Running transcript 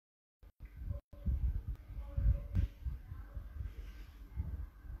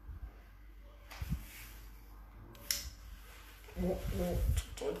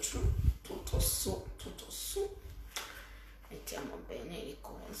tutto su. Mettiamo bene le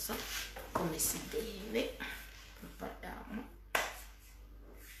cose come si deve. Prepariamo.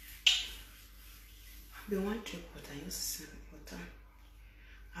 Abbiamo anche quota, io so quota.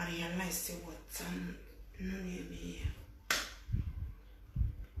 I realize what non è mia.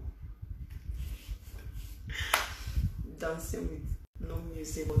 Dancing with no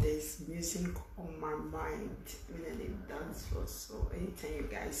music, but there's music on my mind when I dance floor. So anytime you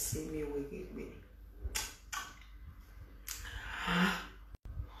guys see me with me.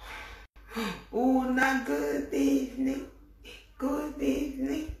 Una good evening, good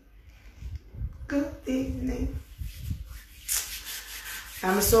evening, good evening.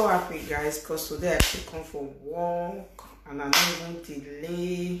 I'm so happy, guys, because today I should come for walk and I'm not even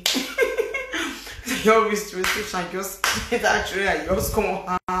delay. Your restriction, just actually I just come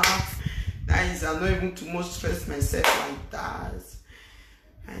on. That is, I'm not even too much stress myself like that.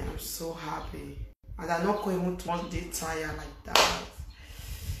 I am so happy. And I'm not going too much day tired like that.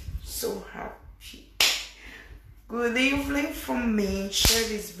 So happy. Good evening from me. Share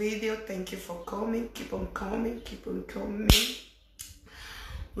this video. Thank you for coming. Keep on coming. Keep on coming.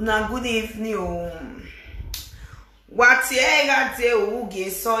 Una good evening. What ye got to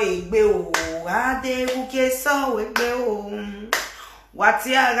get so egbe o? Ade uke so egbe o. What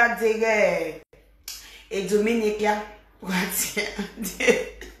ye got to get? A Dominica. What ye?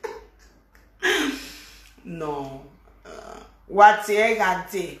 No. What ye got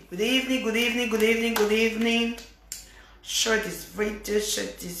to? Good evening. Good evening. Good evening. Good evening. Share this video. Share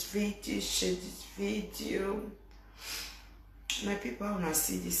this video. Share this video. My people wanna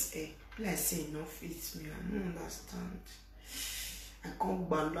see this. Let's say enough fits me. I don't understand. I can't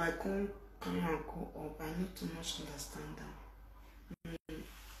balo. I can't go up. I need too much understand that.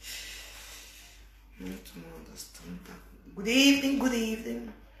 I need to understand that. Good evening. Good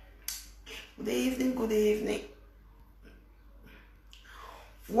evening. Good evening. Good evening.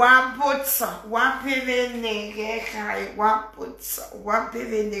 Waputsa. Wapive nege kai. Waputsa.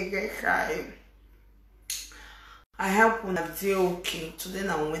 Wapive nege kai. I help when I feel okay. Today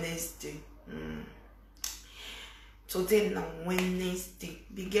na Wednesday. Today na Wednesday.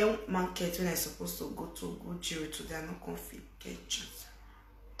 Begin market when I supposed to go Jiro today. I'm not confident. Get chance.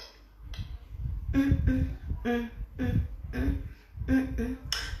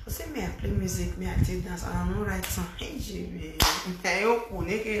 Say me I play music, me I take dance, and I know right song. Hey Jimmy, I hope you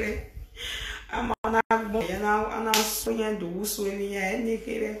nekere. I'm on a boy and I'm so young to who's when me I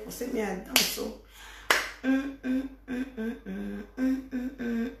nekere. Say me I dance so.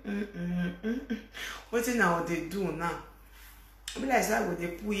 What now they do now? I be like that with the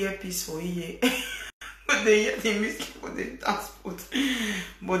put earpiece for here. But they hear the music for the transport.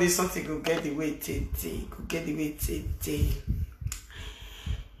 But it's something go get the way today. Go get the way today.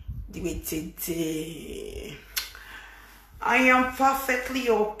 The way today. I am perfectly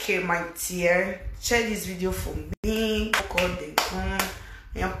okay, my dear. Share this video for me. Call the come.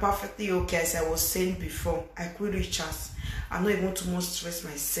 I am perfectly okay, as I was saying before. I could reach us. I'm not even too much stress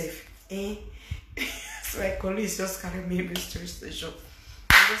myself. So my colleagues just carry me to the station.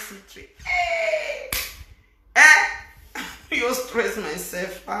 I just sit you stress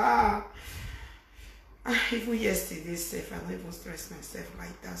myself. Even yesterday, safe. I don't even stress myself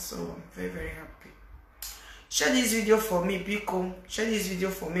like that. So I'm very, very happy. Share this video for me, Biko. Share this video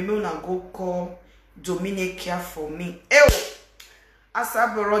for me. Me wanna go call Dominio care for me.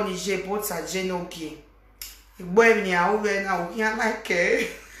 Asaboro nije bota jenogi. Igbo mi awe na ohian like.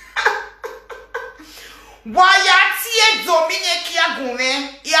 Waya tie Dominio kia gunwe.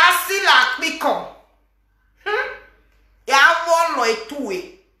 Ya sila piko. Ya wo lo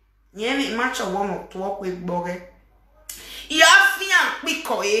etue. Nye mi macha wo mo to ko egboge. Ya fian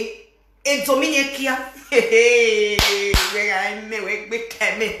piko Dominio kia. We I me we gbe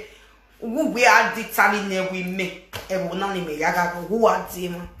keme. We are determined we me. Ebona ni me yaga who are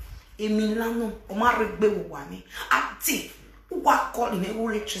them. Emilano, Omarigbe Wami. Ati, who are calling a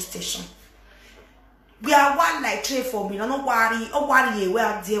electric station. We are one like trade for me, no worry, or worry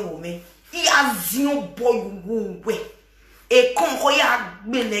where dear woman. He has no boy who way. A concoya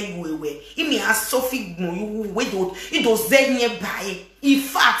bene you away. He may have Sophie you widowed. It was then nearby. In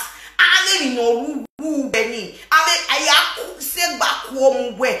fact, I didn't know who Benny. I said back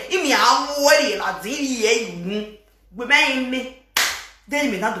home where he may have worried at the women me.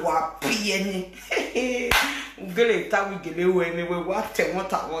 Then me not wa pieni. Ugele ta we gele we me we wa te won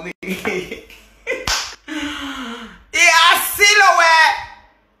ta won ni. Ya silowe.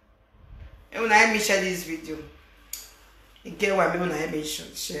 E una me share this video. E get wa me una me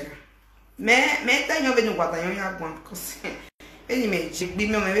share. Me ta yo be no kwata yo ya gwan because Eni me jigbi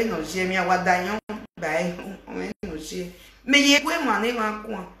mi o me no je mi awadayan bai o me no je. Me ye gwe mane wa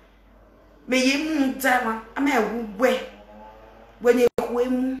ko. Me ye mu dama ama ewu gwe. When you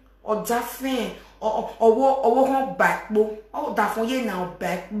win or daffin or home backbo, or daffin ye now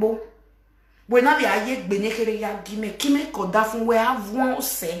backbo. When I be a yet benekere ya gimme, Kimme or daffin where I've won't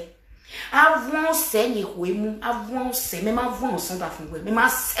say. I've won't say ye women, I've won't say, me my won't send daffin way, me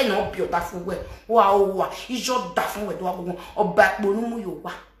must send up your daffin way. Wow, is your daffin way or backbone you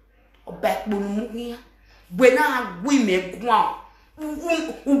or backbone here. When I women go,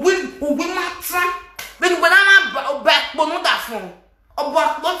 who matter. When I'm backbone that phone, or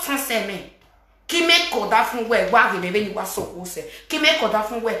what say me? Kimme koda fun we wa ge me ni wa so ko se. Kimme koda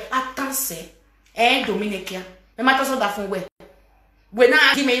fun we atanse. Dominio kia. Me matter so that fun we. When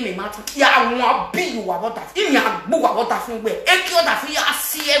I kimme me matter. Ya won bi you wa water. Imi agbo wa water fun we. E ki oda fun ya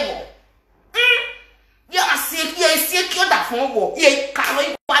sie wo. Ya sie ki oda fun wo. Ye ka lo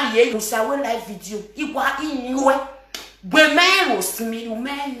iwa ye musa we live video. Iwa inwe. When man was me, you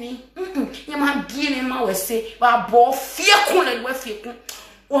man me. You might be in my way say, but both fear cool and we fear.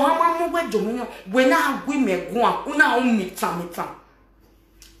 Oh, how much Dominio when I women go on, una meet time.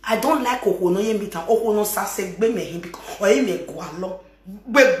 I don't like Ohono Yemita, Ohono Sase, Beme, or Eme Gualo.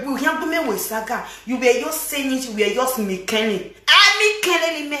 But we have to me with Saga. You were just saying it, you were just mechanic. I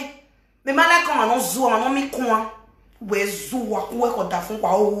mean, me. Me malaka no zo no me ko we zuwa we ko da fun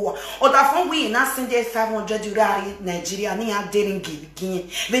kwa o da fun we na send €500 Nigeria ni a didn't give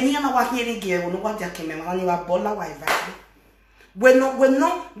venia na wa here give no wa dia keme ma ni wa bola wa iva we no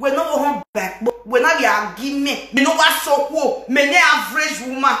home back we na ya give me no wa so ko me ne average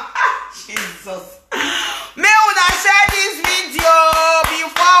woman. Jesus, me una share this video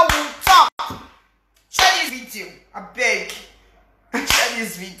before we talk. Share this video, I beg. Share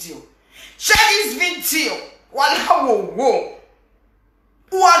this video. Share this video. Wala wo.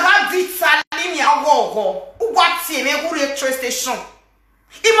 Uwaga di salim ya wo. Uwati me hu retro station.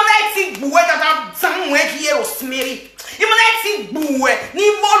 Imoneti buwe da zanwe hiero smeri. Imoneti buwe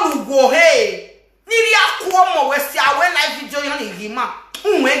ni molu go he. Ni ri akwo mo we si awe live video yon ihima.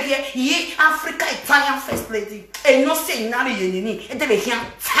 Unwege ye Africa Italian first lady. E no say nari ye ni. E debe hian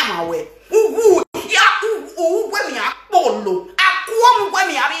tamawe. Uwu ya uwu we mi akpolo. Akwo mu we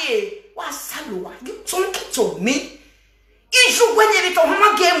mi ari. Wasaluwa, you don't get to me. Iju when you to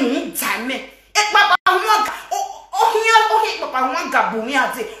hama game time. E papa hama papa hama gabumi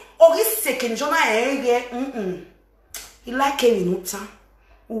ate. O gi second jona ege. He like minuta.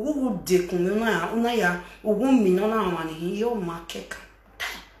 Ugu de kununa una ya ugu minona amani yo makeka.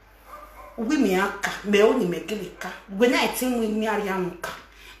 Ugu mi aka me oni megeleka. When I think we mi arianuka.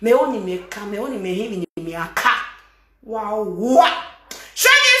 Me oni meka me oni mehivi ni mi aka. Wow, what?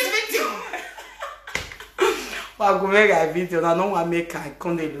 Share this video. I go make a video. I don't want to make I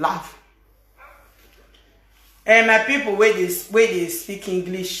can't laugh. And my people, where they speak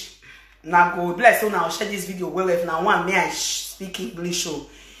English. Now go bless. So now share this video well if now one may I speak English show.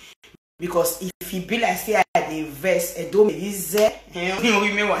 Because if you be like say I the verse a do me is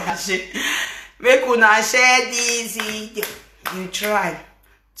we may want to share. Make una share this video. You try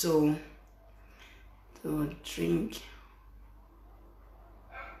to drink.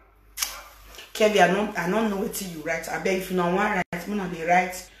 Kelly, I don't know what you write. I beg if you don't want write, I'm not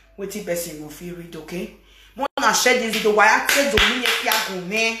write what person will feel read, okay? I'm gonna share this video. Why I said Dominio Talk Show.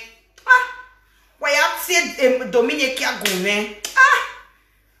 Why I said Dominio Talk Show.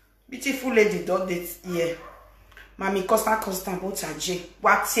 Beautiful lady did it here. Mami constant about J.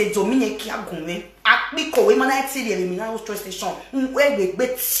 What said Dominio Talk Show? Because we man say the elimination station. Where we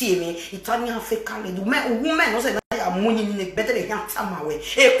bet see Italian fake lady. Woman no say money in better than time away. A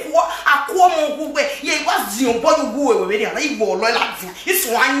quarter mo ye was the boy who already and I will like it's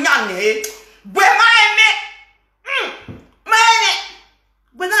one young where my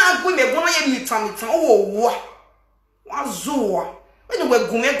when I go me one year time oh what zoo when we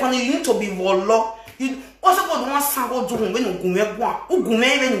go me you need to be wallo you also go one sample do when you go me one go me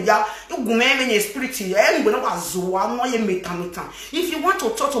when you go me when you spirit and when I zoo I'm not ye if you want to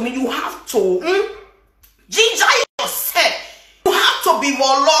talk to me you have to ginger yourself. You have to be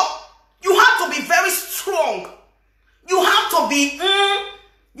wallo. You have to be very strong. You have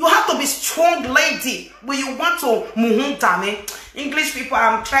to be strong lady. When you want to English people,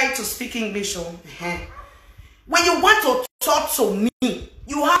 I'm trying to speak English. When you want to talk to me,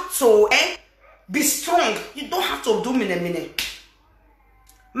 you have to be strong. You don't have to do minute.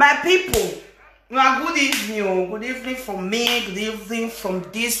 My people, good evening. Good evening from me. Good evening from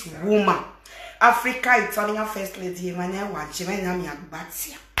this woman. Africa Italian first lady Emmanuel Wajimena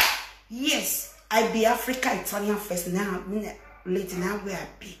Miagbatia. Yes, I be Africa Italian first now. lady now where I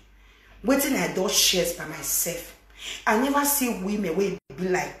be. Waiting I don't share by myself. I never see women where be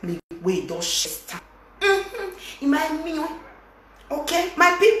like me, where don't share. In my meal. Okay,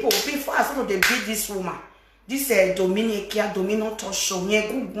 my people, before I started to beat this woman, this Dominio Talk Show,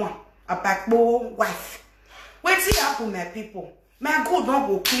 good one, a backbone wife. Wait till happen, my people. My good not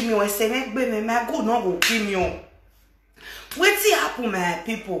go kill me, or say, my good not go kill me. Wait till happen, my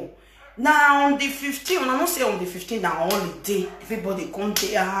people. Now on the 15th, I don't say on the 15th, now holiday, everybody come to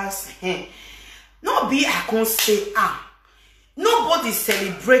your house. No be I can't say nobody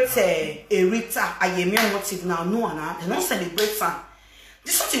celebrates Rita. I am your motive now. No one, they don't celebrate her.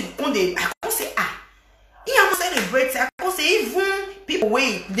 This something one day I can't say he don't celebrate her. I can't say even people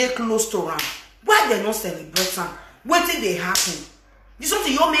wait they close to her. Why they don't celebrate her? What did they happen? This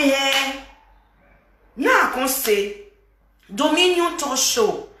something you may hear. Now I can't say Dominio Talk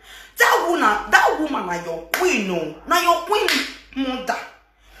Show. That woman are your queen, no. Now your queen mother.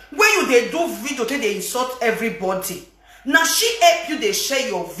 When you they do video, they insult everybody. Now she help you, they share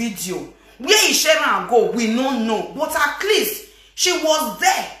your video. Where you share and go, we don't know. But at least she was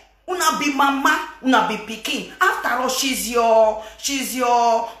there. Una be mama, una be picking. After all, she's your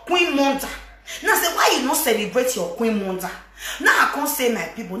queen mother. Now say, why you not celebrate your queen mother? Now I can't say my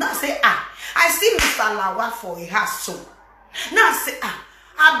people. Now say, I see Mr. Lawa for a house so. Now say,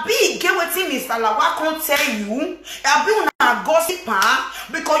 I be get what Mr. Lawa can't tell you. I be una gossip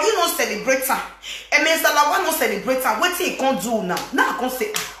because you don't celebrate her. And Mr. Lawa no celebrate her. What he can't do now? Now I can't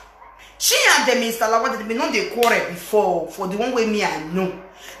say she and the Mr. Lawa they be know they quarrel before for the one way me I know.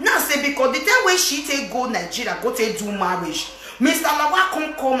 Now say because the time when she take go Nigeria go take do marriage, Mr. Lawa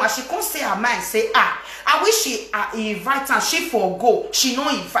can't come and she can't say her mind say I wish she invite her. She for go. She no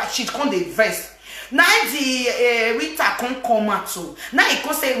invite. She can't invest. Now the Rita can't come out too. Now he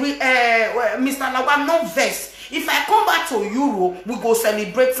can say Mr. Lawa no vex. If I come back to Europe, we go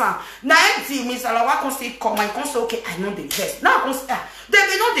celebrate her. Now the Mr. Lawa can say come and can say okay, I know the vex. Now I can say they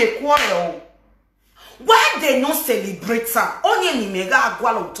be know they quarrel. Why they not celebrate her? Only ni mega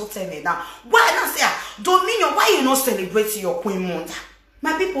agwalo to tell me now. Why not say Dominio? Why you not celebrate your queen mother?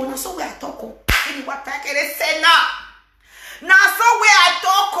 My people, now so where I talk. What I can say now. Now so where I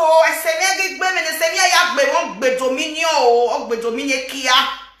talk I say negi gbe me say ya gbe won gbe Dominio o gbe Dominio kia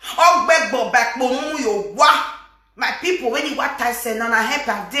o gbe gbo back mu yo wa. My people, when you what I say now I help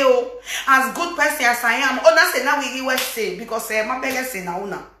a deal as good person as I am. Oh, that's now we will say because my beggar say now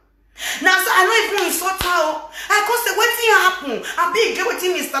una. Now so I know even insult her. I can say what thing happen. I be get with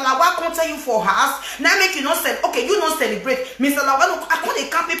Mr. Lawa can't tell you for house. Now make you not say okay, you not celebrate. Mr. Lawa no, I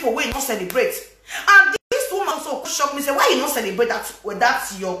can't count people where not celebrate. And this woman so shocked me say why you not celebrate that well,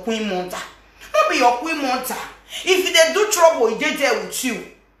 that's your queen mother. Not be your queen mother. If they do trouble, he did there with you.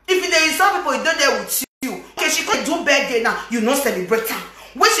 If they insult people, he did there with you. Okay, she can't do birthday now, you not celebrate her.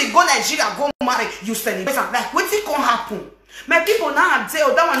 When she go Nigeria, go marry, you celebrate her. Like what it can happen? My people now say,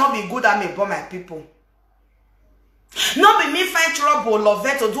 oh, that will not be good at me, but my people. Not be me find trouble, love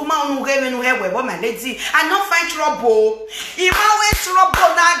it, or do my own way when you have but my lady. I not find trouble. If I wait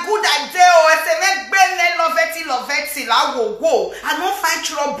trouble, now good at day, or it's a love it, I will go. I not find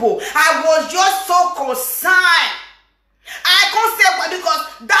trouble. I was just so concerned. I can't say what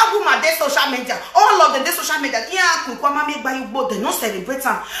because that woman they social media, all of the social media, yeah, they not celebrate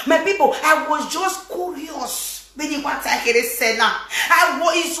her. My people, I was just curious. When you want to hear it said now, I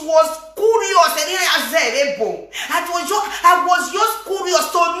was curious and I was just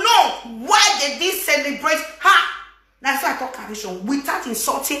curious to know why they did celebrate her. That's why I talk about without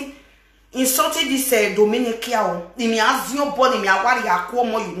insulting this Dominica. They me ask your body, me awari akwo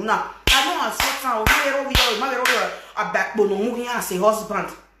mo you know. I know I saw a backbone moving as a husband.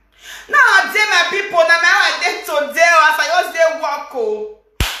 Now, my people, now I did today as I was there walk.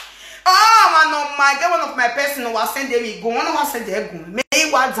 Oh, my God, one of my person was sent there. We go on was sent there.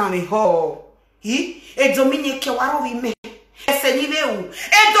 May what down me ho. He a Dominic Waro we me. A Seniveu.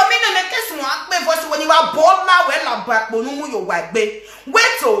 A Dominic make us one voice when you are born now. Well, a backbone your white bay.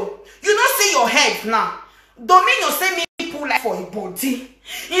 Wait, you don't see your head now. Dominio say me pull like for a body.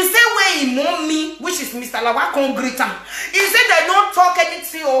 He said when he mourn me, which is Mr. Lawa can't greet him. He said they don't talk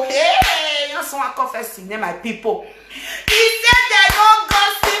anything. Oh, hey, that's what I confess to them, my people. He said they don't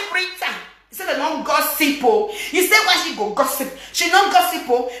gossip, Rita. He said they don't gossip. Oh, he said why she go gossip? She don't gossip.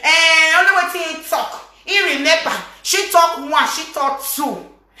 Oh, and only what he talk. He remember she talk one, she talk two.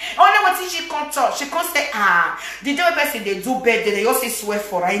 Only what she can't talk. She can't say the day person they do bad, they also swear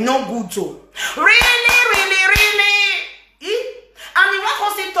for. I know good too. Really. And he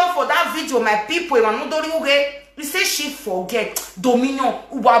want to talk for that video, my people. He say she forget Dominio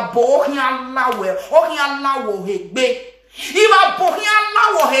uba bo hin alawe o hin alawo hegbe. Iba bohia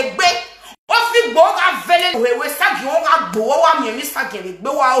lawo hegbe. Ofi gbo ga vele we sagi o ga gbo wa mi sagi gbe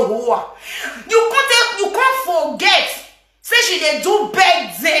wa ho. You can't forget. Say she dey do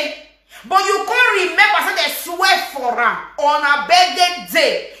birthday. But you can't remember say they swear for her on her birthday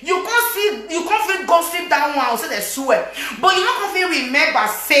day. You can't feel gossip that one say they swear. But you not feel remember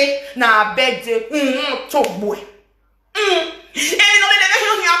say na her birthday. To boy. And you know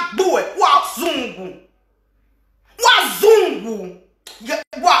they boy. Wa zungu.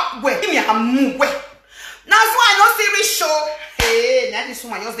 What where? Give me a move. That's why I don't see this show. Hey, now this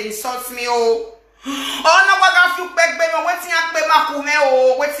woman just insults me. Oh no, what got you back, baby? Waiting at Makume,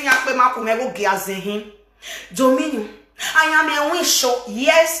 oh, waiting at Makume, go Gazehin. Dominio, I am a wish show.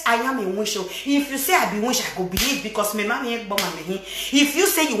 Yes, I am a wish show. If you say I be wish, I go believe because my mommy ain't bomb me. If you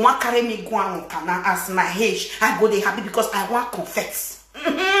say you want carry me go on Kana as my age, I go they happy because I want confess.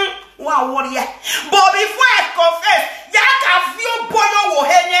 Wow, warrior. But before I confess, ya can feel boyo wo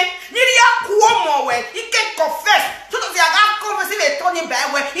henye. Niri ya kuomo we. He can confess. So that ya can confess le Tony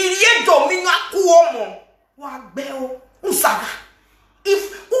Bewe. Iye Dominio kuomo. Wa beo usaga.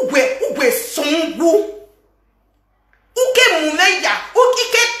 If uwe songu. Uke muneya.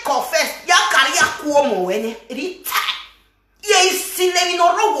 Uke confess. Ya kari ya kuomo we ne. Rita. Ye isile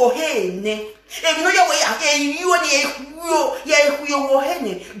minoro wo hene.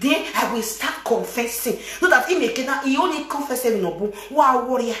 Then I will start confessing. So that he only confessing no book. Wow,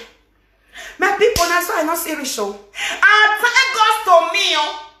 warrior. My people, that's why I'm not serious. And thank God to me.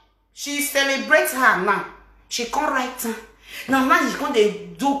 She celebrates her now. She can't write her. Now she's going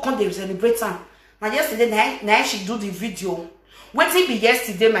to celebrate her. Now yesterday night she do the video. Waiting be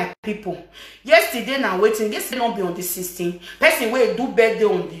yesterday, my people. Yesterday now waiting. Yesterday not be on the 16th. Person where do birthday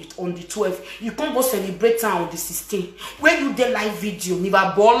on the 12th. You can't go celebrate her on the 16th. When you do live video,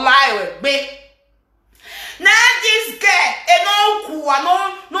 never ball live, babe. Now this girl,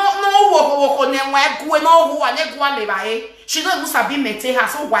 she don't even sabi maintain her.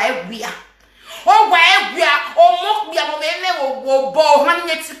 So why we are? Oh, why we are? Oh, mock me a moment. Oh, bow,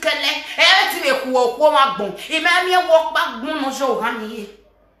 honey, it's a kele. Everything will walk bone. It made me walk back, Mono, honey.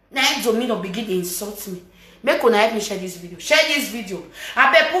 Now, Dominio begin to insult me. Make una help me share this video. Share this video.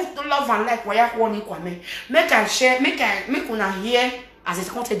 I bet put the love and like why one equal me. Make I share, make una hear as it's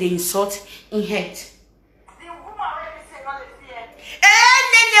content the insult in head.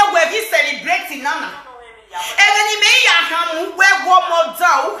 Where he celebrating Nana. And then he may have where one more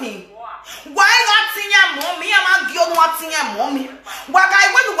down. Why not sing your mommy? I'm not going to sing your mommy. What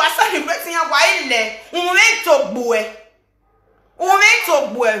I went to celebrating a while,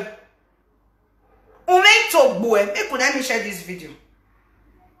 Umeto boy. Let me share this video.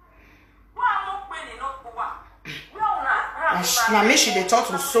 Now me she dey talk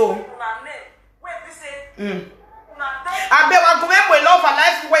to so. I bet I go with love and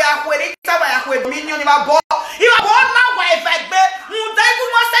life where I quit it, where I quit Dominio in my ball. You are born now, wife, I bet. Mutai who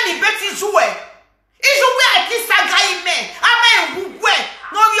must celebrate his way. Is you where I kiss a guy, man. I mean, who went?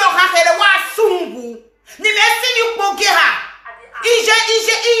 No, you have had a was soon. The message you poke her. EJ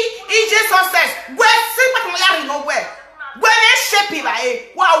success. Where simple yard nowhere. Where they shape it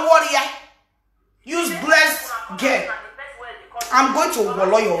by wow warrior. Use blessed girl. I'm going to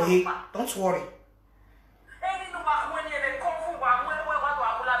wallow your head. Don't worry.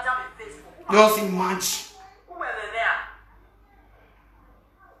 Nothing much.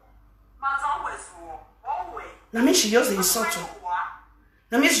 Now me she just insult you.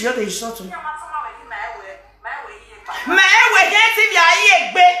 Now me she just insult you.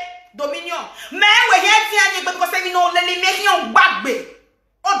 Dominio. Because I know let me make you bagbe.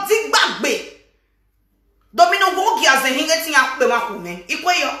 Or dig bagbe. Domino go gias and hinging up the macume.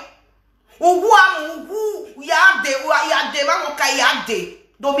 Equayo. Who ya de Mamoka yade.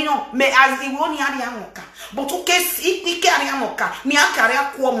 Domino me as the one yariamoka. But to case it carriamoka. Me a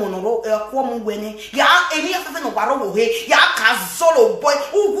carrier quomo wene. Ya any of the Waro he. Ya casolo boy.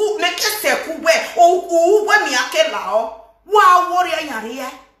 Who make a step who wear. Oh, when me a kelao. Wow, warrior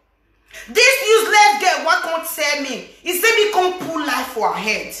yaria. This useless girl, what can't say me? He said we can't pull life for her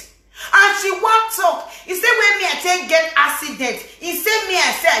head. And she won't talk. He said when me I take get accident. He said me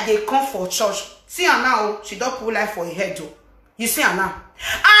I said they come for church. See her now, she don't pull life for her head though. You see her now.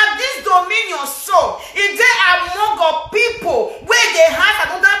 And this Dominio so, is there among of people where they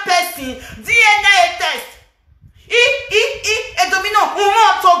have another person DNA test? Domino, who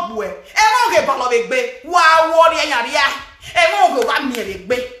won't talk boy? And won't get ball of a bay. Wow, warrior yaria. And won't go one near a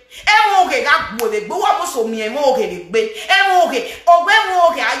bay. And won't get up with it, but what was so me and won't get it bay. And won't get, or when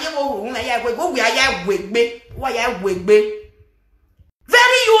won't get I will go where I have with me. Why I will be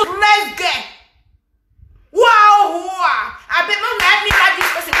very useless girl. Wow, I bet no let me have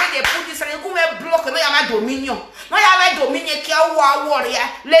this person when they put this and you go and block no ya Dominio. No ya Dominio kia wow warrior.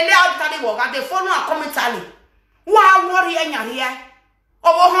 Lele out tali work and they follow a commentary. Wow warrior nya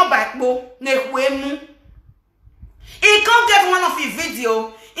over her backbone, ne he can't get one of his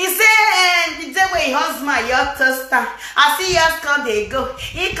video. He say, the way husband your toaster. I see your can they go.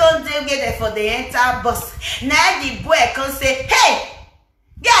 He can't do it for the entire bus. Now the boy can say, hey,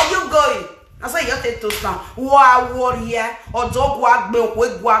 yeah, you going. I say you take toaster. Wow warrior or dog walk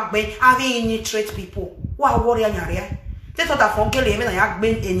be having illiterate people. Wow warrior nyaria. They thought that from Kelly and I have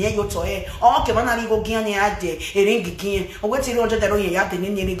been in your toy. Or can I go again a day, a ring again, or what's the order that you have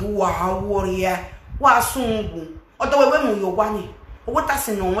the wow warrior. Wow soon. Although when you want what I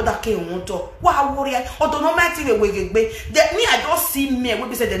say no what I came on to wow warrior or don't know matter the way that me I don't see me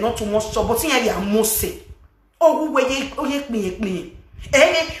we say they're not too much trouble but I must say oh who me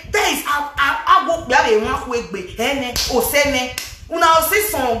there is I walk there a one week be or say me una see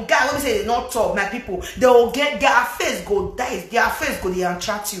some guy when we say they not talk my people they will get their face go die their face go they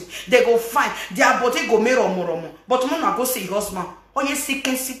attract you they go find their body go more but mama go see husband oh you sick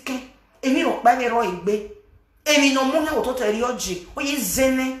emi ro pa ro igbe emi no mo na to teri oji oye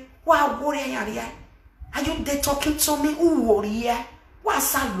zene wa wori ayaria are you there talking to me who worry wa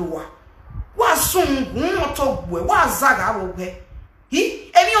salowa wa sungun mo to gbe wa zaga wo gbe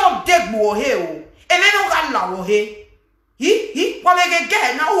hi emi o degbo o he o emi no ga lawo he hi wa me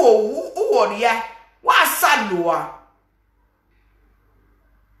ge na wo worry wa salowa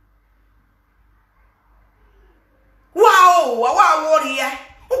wow wa worry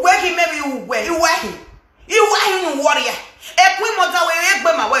ugwe ki maybe ugwe you warrior. E pin mo ta we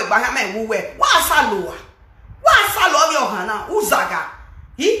egbe ma we gba ha ma wuwe. Wa salo your hana uzaga.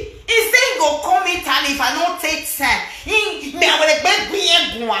 He say go come Italy if I don't take time. He me we egbe gbin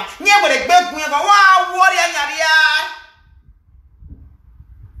egun a. Nye we egbe gbin egun wa warrior nyaria.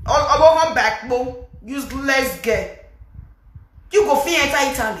 Obo come back bo useless girl. You go fit enter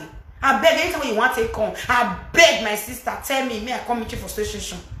Italy. I beg anytime you want to come. I beg my sister tell me I come meet you for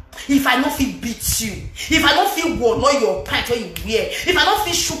station. If I don't feel beat you, if I don't feel warn your pants where you wear, if I don't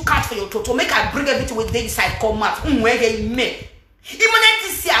feel shook out for your toto, make I bring everything with day inside come out. Where they me.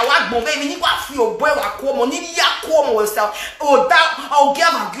 Imagine see I walk bomb me ni wa feel boy wa come ni ya come yourself. Oh that I'll give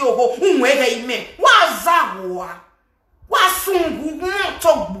a girl go where they me. Wa zawa. Wa sungu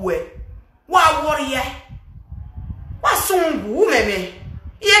talk boy. Wa warrior. Wa sungu meme.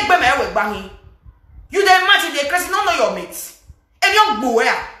 Ye gbe me we gba hin. You dey imagine the crazy no know your mates. And you boy.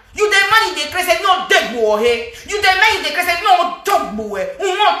 You the money they crazy no dead boy. You the money they crazy no talk boy.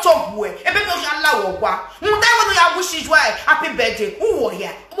 No talk boy. E be you allow kwa. That when you wish is why happy birthday. Who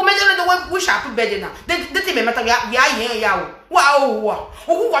here? Who made the way wish happy birthday now? They me matter we are here ya. Wow.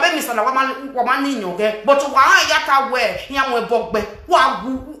 Who wa be Mr. na wa man ni okay. But wa ya ta we yan we bogbe. Wa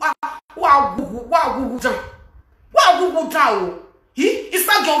gugu ta o. It's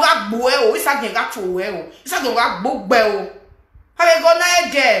not your boy o. It's not your to we o. It's not your bogbe o. I go na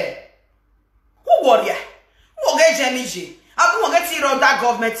again. Who warrior? Who get Jamiji? I won't get it on that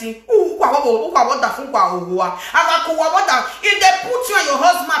government. Who what the fuck? If they put you and your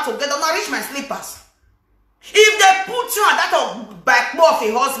husband together, not reach my slippers. If they put you and that backbone of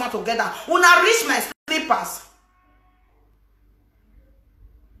a husband together, will not reach my slippers.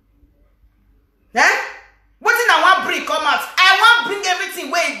 Eh? What in I want bring come out? I want bring everything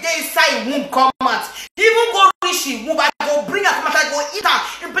where they say won't come out. Even go reach it, move. I go bring a come out. I go eat her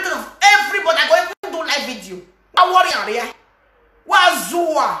in front of everybody. I go even do live video. I worry area.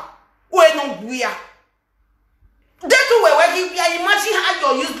 Wazua. We no buya. They do where you imagine how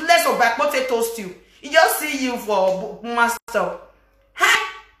you're useless or back potato stew. He just see you for master.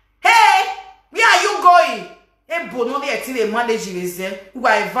 Hey, where are you going? Hey, bono be a manage reason. Who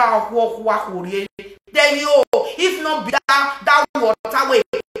I vow walk. Then you, if not be that water way,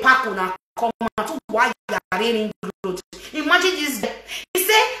 pack on a come out. Why you are raining clothes? Imagine this. He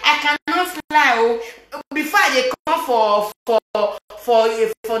say, I cannot fly. Oh, before they come for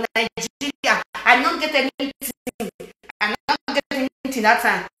Nigeria, I don't get anything. I don't get anything that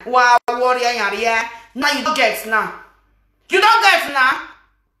time. Wow, warrior, now you don't get now. You don't get now.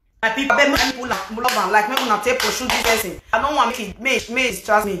 My people, like me gonna take pursue this person. I don't want to make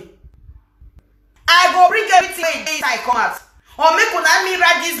trust me. I go bring everything inside come out. Or make una me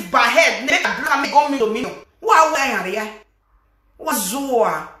ride this bahead. Make a black me go me Dominio. Wow, what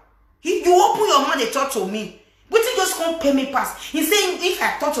Zoa? You open your mouth and talk to me. But you just can't pay me pass. He's saying if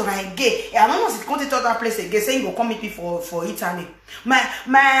I talk to her gay, I don't know if he can't talk that place again, saying go come meet me for Italy.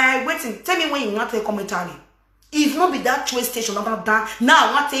 My waiting, tell me when you want to come Italy. If not be that train station about that, now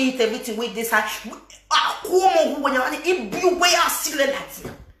I want to eat everything with this side. When you if you way are still like that.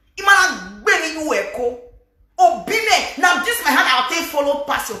 Imana bring you echo. Oh, Bime, now this my hand I'll take follow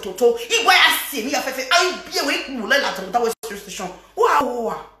past your toto. If I see me, I be away to let that was station.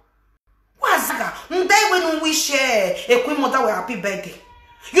 Wow. What's that? When we share a queen mother with happy birthday.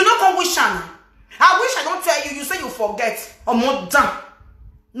 You don't come wish Anna. I wish I don't tell you, you say you forget. Or more done.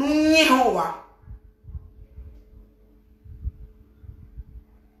 No,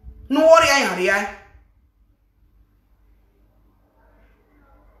 no worry, I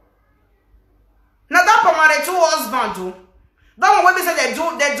now that for married two husbands, that one when we say they do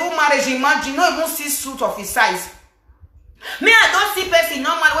marriage, imagine no even see suit of his size. Me, I don't see person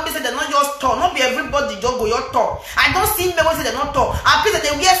normal when we say they not just tall. Not be everybody just go your tall. I don't see men when say they not tall. I feel that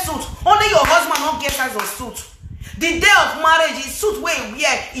they wear suit. Only your husband not get size of suit. The day of marriage, his suit where he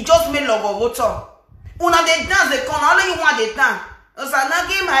wear, he just made love of water. Una they dance, they come, only you want the dance. So now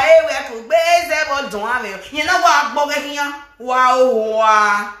give my hair where to base ever don't have it. You know what I'm here?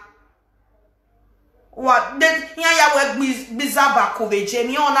 Wow. What then here work bizarre coverage.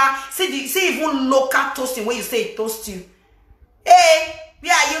 Me ona see even local toasting when you say toast you. Hey,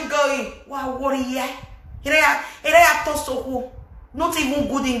 where are you going? Wow, what here? Here toast who? Not even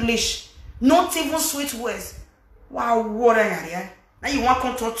good English. Not even sweet words. Wow, what are you? Now you want to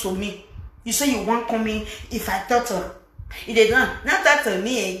come talk to me. You say you want come in if I talk to. He did not talk to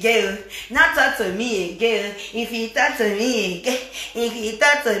me again. Not talk to me again. If he talk to me again,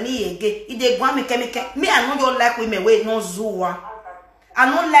 he did want me me. I know you like women wait no zoa. I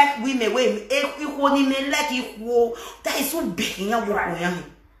don't like women wait. If only me like you, that is so big in your work.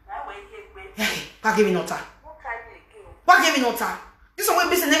 What give me no time? What give me no time? This is what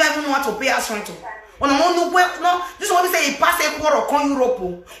we say never even know how to pay us rent. No, this is what we say he pass a quarter on Europe.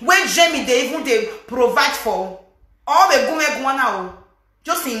 When Jamie they even they provide for. All the go now.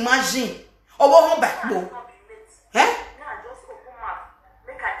 Just imagine. Or what back though? Eh?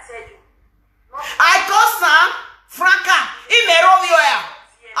 I call Sam Franca. He may roll your hair.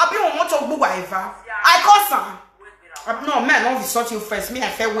 I'll be on motor Buwaiva. I call Sam. No, man, don't resort you first. Me, I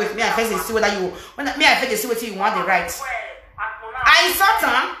fell with me. I first see whether you me, I first see whether you want the right. I insult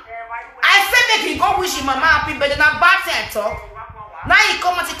him. I said make you go wish your mama happy birthday. Now bad thing talk. Now he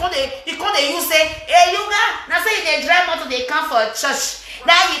come and he come you say, hey, you guys, now say they drive motor, they come for a church.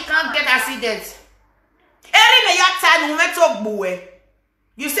 Now you can't get accident. Every me ya time we talk boy.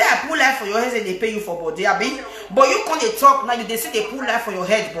 You say I pull life for your head and they pay you for body, abi? But you can't talk now. They say they pull life for your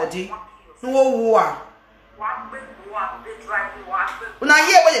head body. No war. Now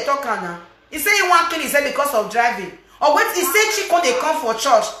hear what they talk now. He say he want kill. He say because of driving. Or wait, he say she can't they come for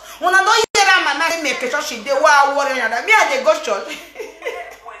church. When I don't hear that man, make a church. They were worrying that me and they go church. Me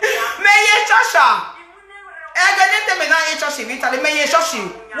ye church. I don't tell me now ye church. Italy me ye church.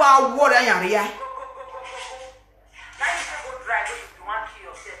 Wow, worrying area.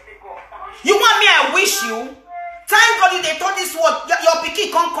 You want me? I wish you. Thank God they told this word. Your picky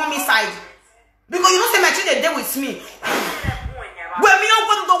can't come inside because you don't say my children there with me. When me don't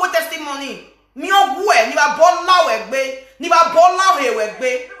go to the testimony. Me on boy, ni ba bola wegbe, ni ba bola he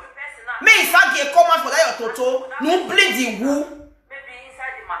wegbe. Me isa ge come out for that your toto, no bleed the woo. Maybe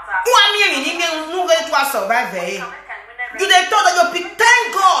inside the matter. Who am me no get to survive there. You dey thought that your pick, thank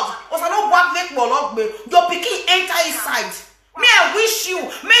God. Also no work make bologbe. Your picking enter inside. Me I wish you,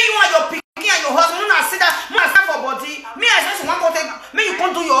 may you and your picking and your husband na see that man stand for body. Me I say one take, me you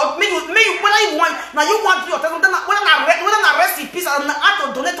can't do your, me you whether you want now you want to do your whether na rest in peace and I to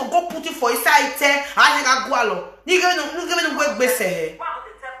donate to go put it for inside there. I think I go along. You give me the work base here.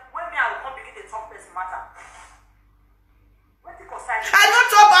 I don't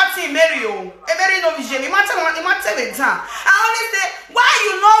talk about him, Mario. A very no vision. It matter the time. I only say, why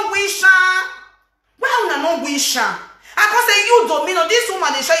you no wish? Why you no wish? I can say you Domino. This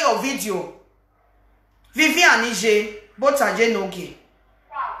woman they show your video. Vivian Ije, both are Jenogi.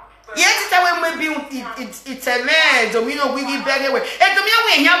 Yes, it's a maybe it's a man. Domino we give better way. And Domino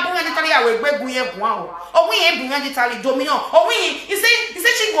we here bring Italy away. We have one. Or we ain't bring Italy Domino. Or we he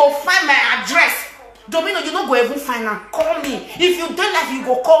said she go find my address. Domino, you don't go even find her. Call me. If you don't like, you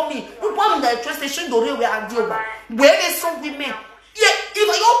go call me. You want the train station do where I deal with. Where they some women. Yeah, if you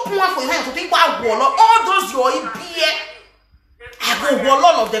point for your hand to think about all those your EPA, I go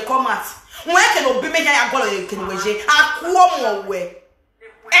all of the comments. When can be me I go can we I come away.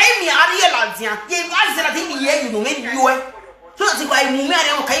 Amy Ariel Ladia, you guys that in the air, you know, maybe you were. So that's why I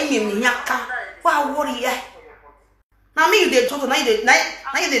came in Yaka. Wow, what are now me they told now they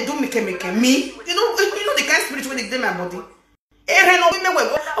do make me. You know the kind of spirit when they do my body. Can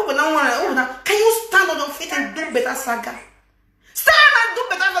you stand on your feet and do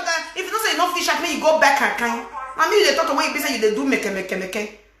they do make. They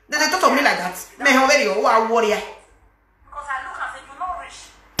talk to me like that. Me already, oh, I worry. Because I look and say, you're not rich.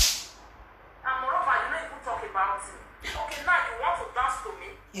 And moreover, you don't even talk about it. Okay, now you want to dance to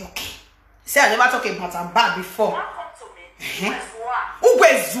me. Okay. Say I never talk about a bad before. You want to come to me. Ugwe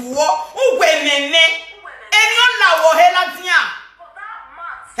zuo, ugwe nene. Enyo la wo hela dia. But that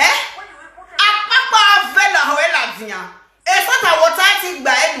math, when you put it Apapa vela ho hela dia. E fata water ti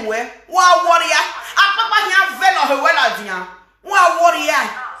gba anywhere. Wa worry. Apapa hia vela ho hela dia. Wa worry.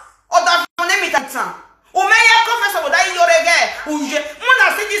 Oda name it at time. Umeya confess about that yorege. Uje. Muna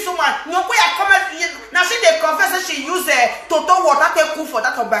see this woman. Nyoko ya comment. Now see the confessor she use toto water take cool for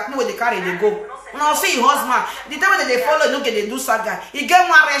that back. No they carry they go. Now see your husband. The time that they follow, no get they do saga. He get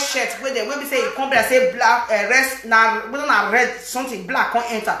one red shirt where they when we say he come and say black rest now. We don't have red something black can't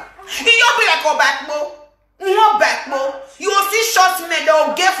enter. He you be like a back mo. No back mo. You see short men they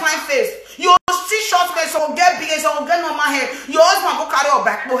will get fine face. You see short men so get big so get normal hair. Your husband go carry a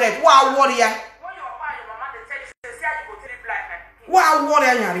back mo head. Wow warrior. Wow, what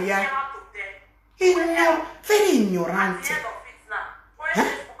are you? Very ignorant.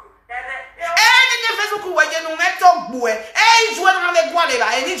 Facebook where you no talk boy. Eh, you want to go there?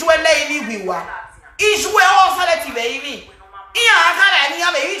 I need to lay we were. Is where all salative baby. Iya akara ni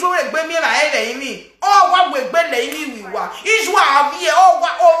ame is where gbe mi la ele mi. Oh, what we gbe le mi we were. Is where we oh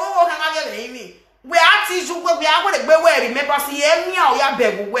kan le mi. We are teach you we are going to gbe we remember see emi a o ya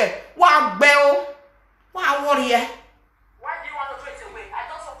begu we. Wa gbe o. Wa worry e. Why do you want to throw it away? I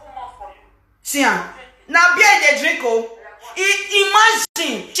just open mouth for you. See, now beer they drink oh.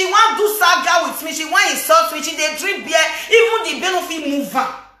 Imagine she want do saga with me. She want insult me. She they drink beer. Even the benefit move her.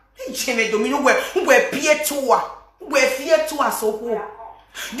 Hey, Dominio, we peer to her. We fear to her so cool.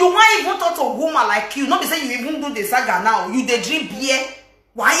 You want even talk to a woman like you? Not be say you even do the saga now. You they drink beer.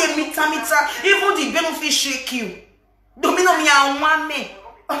 Why you meter? Even the benefit shake you. Domino me a one me.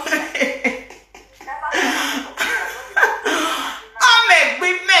 I'm a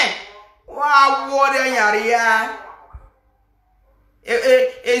big man. Wow, what a yaria.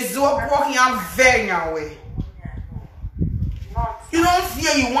 Is walking out very away. You don't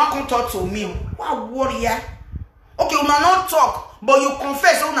fear you want to talk to me. Wow, warrior. Okay, you not talk, but you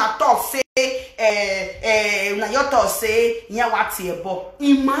confess you not talk. Say, your talk say, yeah, what's here, but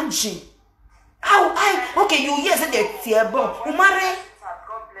imagine. Okay, you yes, they tear, but umare.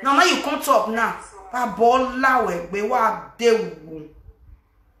 Now you can't talk now. Pa bola we be wa de wu.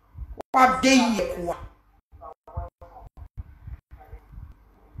 Wa de ye.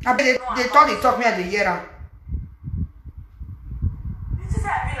 I bet they thought they talk me at the year. You say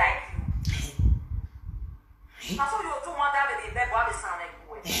I be like you. I saw you two more that with the bed boy sound like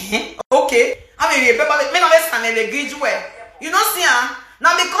okay. I mean, me no let stand the grade well. You know see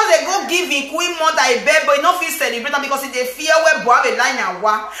now because they go give him queen mother a bed but no fit celebrate because they fear where boy be line and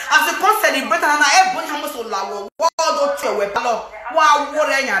wa. As they come celebrate and I everybody have so lawo. What do you we palo? Wa wo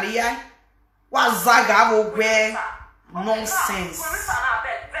re yan ri ai. Wa zaga wo gbe nonsense.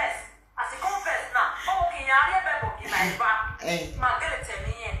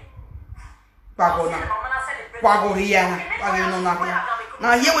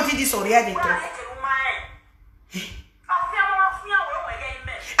 Now here what this already talk.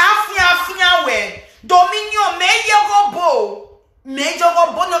 Afia we Dominio me jogo bo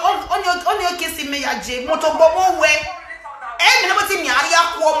on your kiss me ya je moto bobo we e me no ti mi ari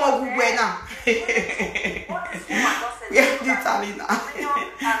akwo mo gugwe na. We are Italy now.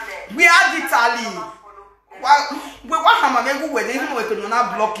 We are Italy. We wa hama me gugwe dey mo we ko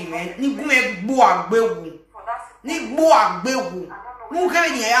na blocking ni gu me gbo agbewu. Ni gbo agbewu. Mu ke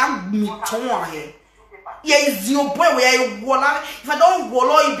ni ya mi ton ahe. Yeah, is your boy where you wanna if I don't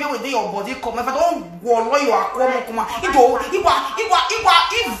wallow you be with your body come if I don't wallow you are come if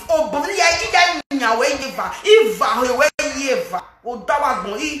oh but yeah nya we if we eva o dawa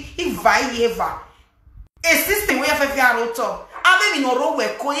gbon if eva a system we have aroto abi no ro we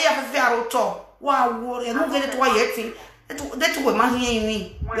ko ye afi aroto wa wo e no get to yet that we man here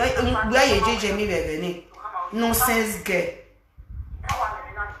ni we are jeje mi bebe ni nonsense girl.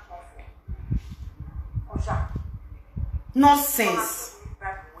 Nonsense.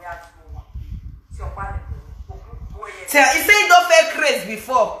 Tell he say he don't fake craze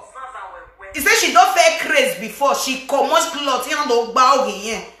before. He say she don't fake craze before. She commerce clothes. You know the bag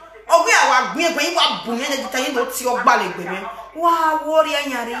here. Obi awa gbin pe iwa bun yen de yin do ti ogba le gbe mi. Wa worry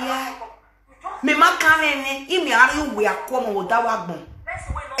anyare ya. Me ma kan ni imi ari we akomo wo da wa gbon.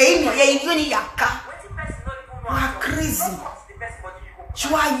 E mi ye yin ni yaka. You are crazy.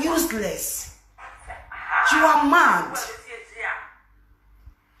 You are useless. You are mad.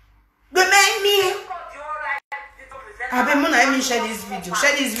 I bet Mona, let me share this video.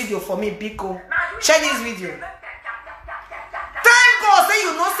 Share this video for me, Biko. Share this video. Thank God, say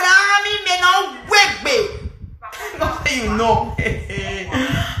you know, say, me may not wait, babe. Not say you know.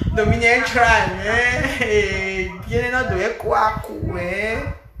 Dominio try, bien no do quoi,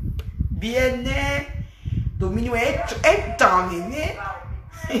 bien, Dominio est terminé.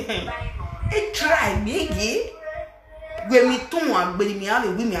 Et try, me, when me too, I believe me,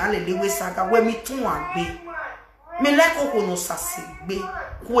 I'll be me, I'll leave Saga, when me too, I be. Me like o no sase be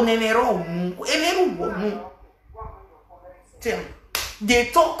ko nemero mu emeru wo mu they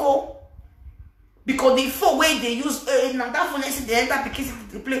talk because the four way they use na that phone is the enter because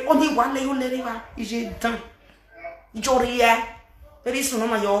they play only one lay you leriva ije dan joria very soon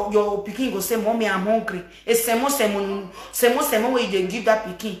mama your pikin go say mommy I'm hungry e semo wey they give that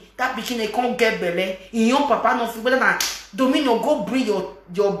pikin they can't get belle in your papa no fit na Domino go bring your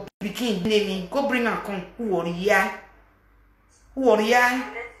pikin name go bring am come who worry ya warrior.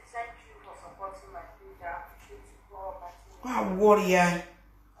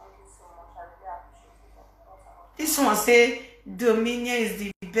 This one say Dominio is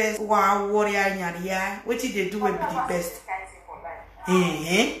the best. Wow, warrior nyaria. What did they do will be the best?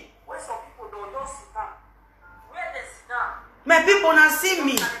 My people now see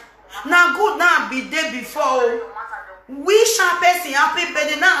me. Now good now be there before. We shall person happy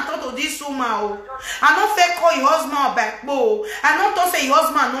birthday now. I thought of this woman. I don't fake call your husband back. I don't talk say your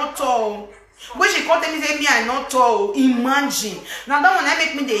husband not tall. When she called me say me I not tall. Imagine. Now that one I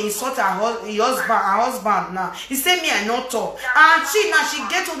make me they insult her husband now. He say me I not tall. And she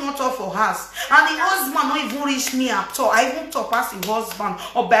get to not tall for us. And the husband not even reach me at all. I even talk past the husband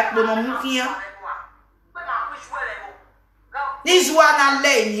or back no more here. This one I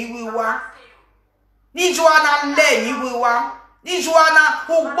lay you will want. Ni Joanna le ni wiwa ni Joanna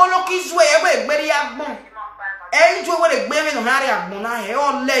o gbolo ki zo ewe gberi agbon e jo we le gbe me no hari agbon na he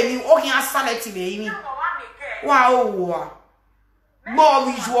o le ni o kin asaleti le yin wa o wa gbo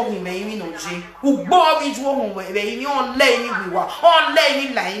wi jo ohun me yin no je o gbo wi jo ohun we yin o le ni wiwa o le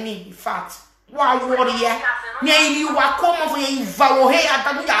ni la yin in fact wa wori ya ni yin wa ko mo fun yin va wo he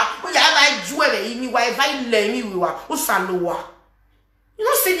atadu ya o ya ba ju e yin wa e va le ni wiwa o salowa. You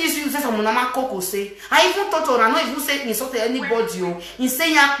don't see this, you say some mama coco say. I even thought I not even say insult anybody. You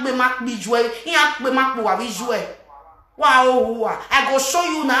say yak be mak be joy, yak be mak be wabi joy. Wow, I go show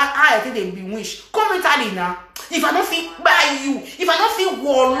you now how I think they be wish. Come in now. If I don't feel by you, if I don't feel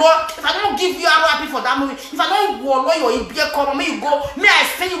warlord, if I don't give you a happy for that movie, if I don't warlord your beer come, may you go, may I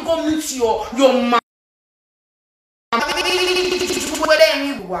say you go meet your man.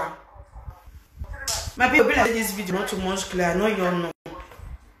 My people, this video not too much clear. I know you all know.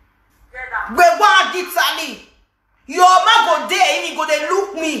 But what Italy? Your man go there, he go they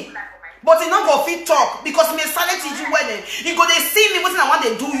look me, but he not go fit talk because me silent is you wedding. He go they see me, what I want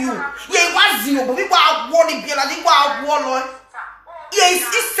they do you. Yeah, it was you, but people are worried, people are worried. Yeah, he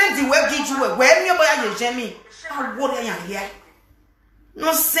said the way give you where me boy you Jamie. I worry here.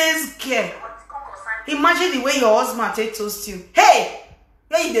 No sense care. Imagine the way your husband take toast you. Hey,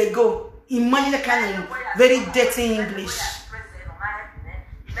 where they go? Imagine the kind of very dirty English.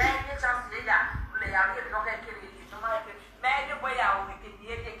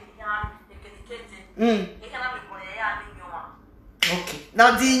 Okay.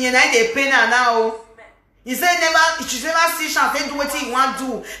 Now the they pay now. He said she never see she do what he want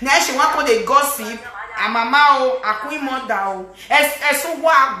to. Now she want to the gossip. And mama a queen mother. So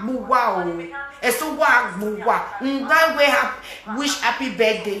wa buwa. So wa buwa. Wish happy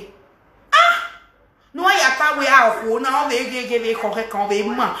birthday. No, I can't we are now they give a correct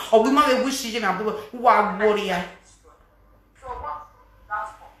man or we might wish you na wa warrior.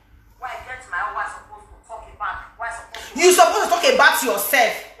 You supposed to talk about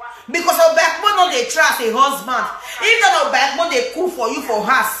yourself because your backbone no they trust a husband. If your backbone they cook for you for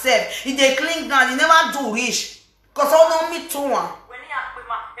herself, if they clean down, you never do rich. Cause all know me too.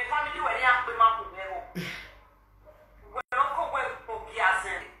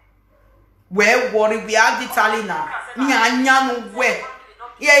 Where worry we are Italy now. Nya no where.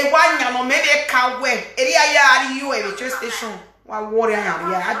 Yeah, one no maybe a car where. Area ya you a train station. Wa worry ya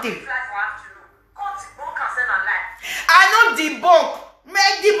I think. I know debunk.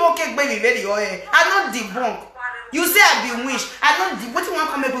 Make debunk baby very oil. I know debunk. You say I be wish. I know what you want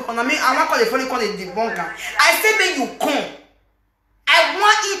come up on me. I want call the phone call the debunker. I say make you come. I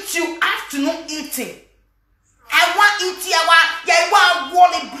want eat you afternoon eating. I want eat you. I want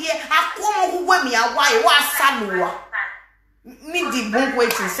wally beer. I come who wear me. I want salua. Me debunk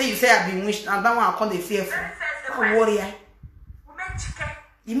waiting. Say you say I be wish. And that one I call the fearful. What warrior?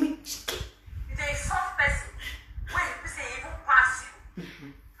 You mean chicken?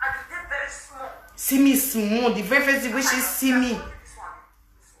 see me small. The very first way she see me.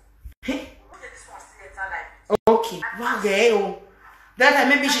 Okay, wow, that time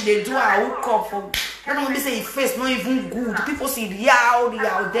maybe she did do her hook up for. That don't maybe say her face not even good. People see the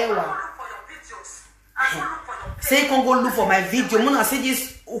there one. Say you can't go look for my video. Mona say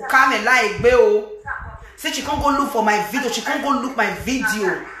this ukame like beo. Say she can't go look for my video. She can't go look my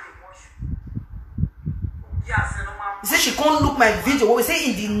video. He said she can't look my video. What we say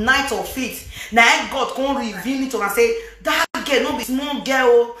in the night of it. Now God can't reveal it to her and say that girl no be small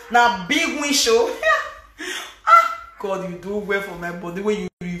girl. Now big win show. God, you do well for my body when you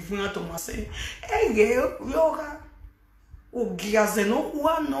reveal to me. Say, hey girl, yoga. O giaze no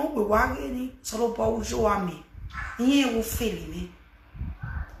wa no we wageni. Solo pa ujo ami. Ye will fail me.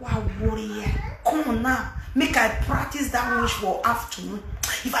 Wow, warrior. Come on now. Make I practice that wish for afternoon.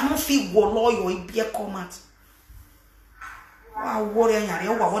 If I don't feel loyal, it be a comment. Wow, warrior.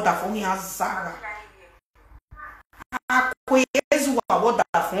 You know what that for me as Zara. I quiz what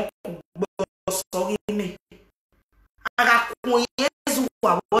that for sorry me. I quiz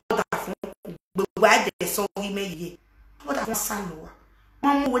what that for why they sorry me. What I want Saloa.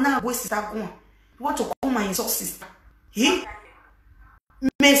 Mama, when I go sister go. You want to come and insult sister? He?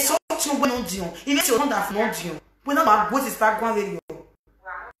 Me so you when on dion. If you don't have no dion. When I go sister go with you.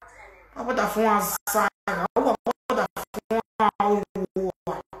 What that for as Sarah? What that for?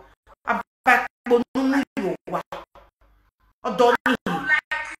 I back no you. Odoni.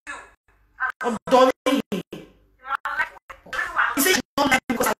 Odoni. He said you don't like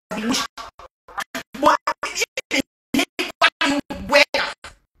because I be wish. But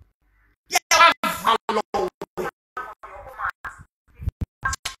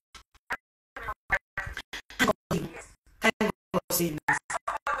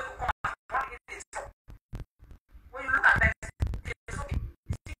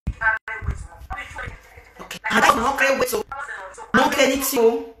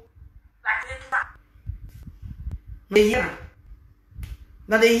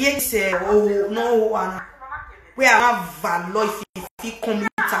now the year say, oh no, we are valor if you come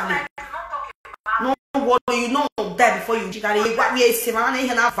Italy. No, what you know that before you cheat. What we say, man, I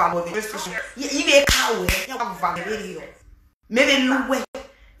have valor. You be a cow, you have valor. Maybe look way,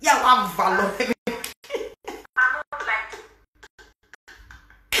 you have valor.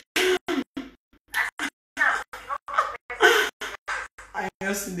 I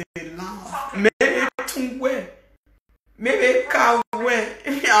just did laugh. Maybe too well. Maybe cow way.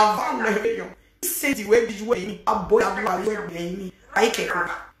 You have valor. Say the way you way. A boy, I do me. I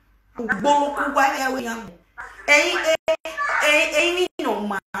can't. Boloku wa ewe yan. No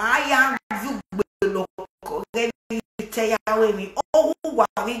ma ya zu gbelo ko re te ya we mi. O wa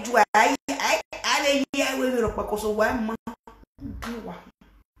wi ju ai le ye we mi ro pa ko so wa ma. Wa.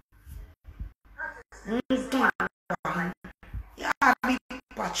 Ya be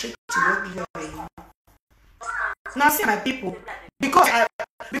Patrick to be here. Now see my people because I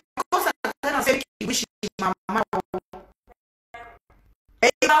say wish my mama.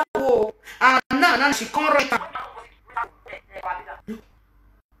 And now she can't write.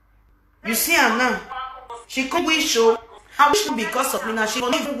 You see her now. She can't wish you. I wish you because of me now. She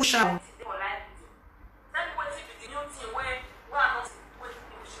won't even wish her.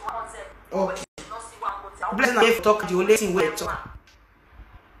 Okay. Bless her if talk the only thing we talk.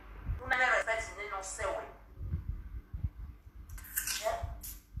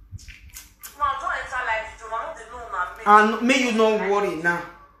 And may you not worry now.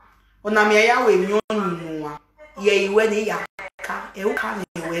 Ona me ya we mi onu wa. Ye iwe ni ya ka. E o ka ni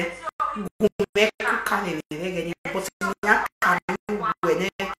we. Gume ka ni we ge ni but ni ya ka ni we ne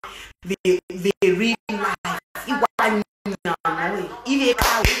the real life. Iwa ni na no. Iwe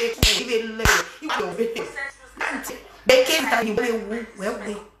ka iwe le. Iwe be. Be ke ta ni we.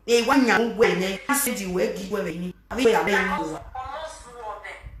 E wa nya we ne. Isi di we gi we ni. Abi ya le ni.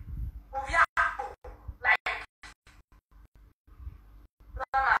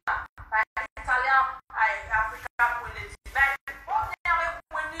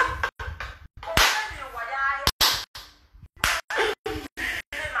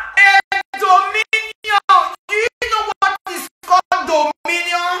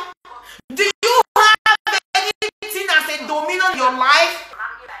 Do you have anything as a dominion in your life?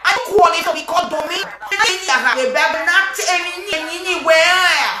 I don't qualify to be called dominion. Not anywhere.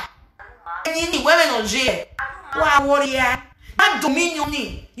 Wow, warrior. That dominion.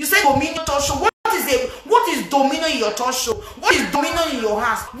 You say Dominio Talk Show. What is dominion in your talk show? What is dominion in your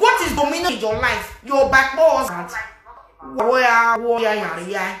house? What is dominion in your life? Your backbone.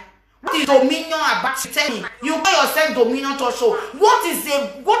 What is Dominion about? Tell me. You call yourself Dominio Talk Show. What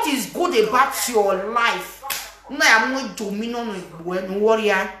is good about your life? No, I'm not Dominion. No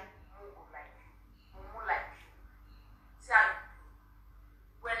worry.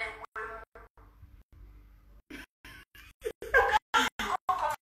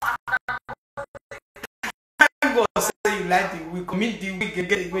 Say you like the week, commit the week and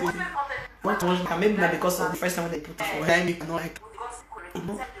get it ready. What was maybe not because of the first time when they put it for her, you know, like, you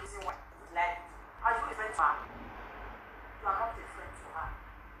know.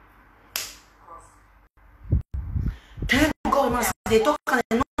 Thank God, man, they talk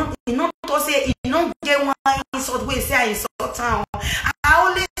and not to say, you don't get one insult way, say I insult town. I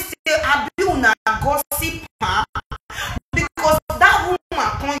always say, I be una gossip, because that woman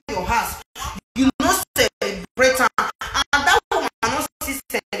come your house, you know, celebrate her, and that woman not see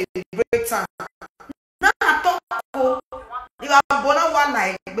celebrate her. Now I talk, you are born one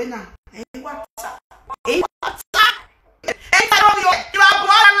like Bena. Hey, what's up? Hey, what's up? Hey, you are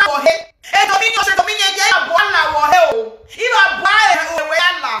born for him. Hey, Dominio, you are born for him. You are born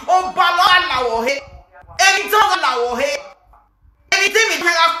oh, Balola, or hey. Any dog, or hey. Anything we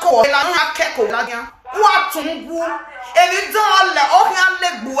have called, I don't have Keko, what to go? Any dog, or your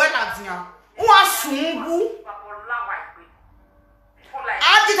leg, Buena. What sungu?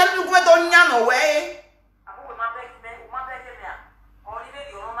 I did have to go to Yan away.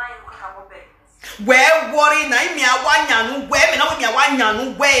 Where worry, Naimia, one yan, where me know me a one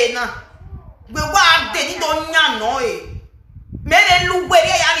yan, way na. We what did it on yan, no? Men look where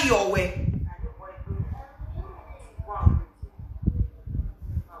they are your way.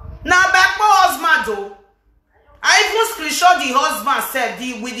 Now, back for husband, though. I even screenshot the husband said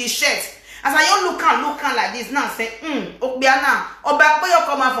with the shirt. As I don't look like this now, say, Obiana, or back boy, you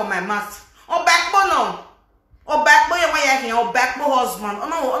come out from my mouth. Or back boy, no. Or back boy, why you here, or back boy husband. Oh,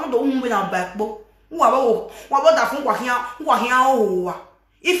 no, I'm the woman with our back boy. What about that phone? What here?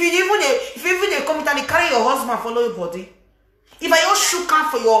 If you even they come and carry your husband, follow your body. If I don't shoot can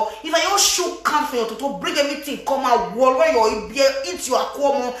for your, to bring everything, come out, wall where you eat your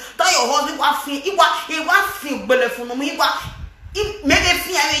aqua, that your husband will feel better for me. It made a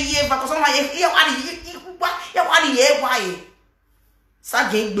fear a year because why?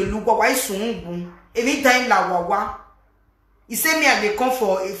 Sagin Beluga, why soon? Every time la wawa. He said me and they come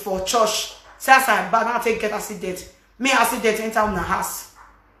for church. Says I bad now take get accident. Me accident enter in the house.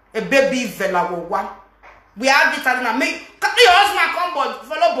 A baby vela wawa. We have the talent and make your husband come but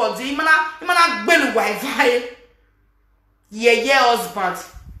follow body. Imana belu Wi-Fi. Yeah, husband.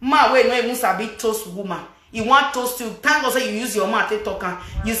 Ma we no even sabi toast woman. He want toast you. Thank God say you use your mouth to talk.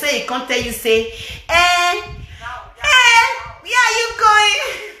 You say he can't tell you say, where are you going?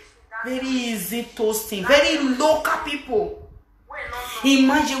 Very easy toasting. Very local people.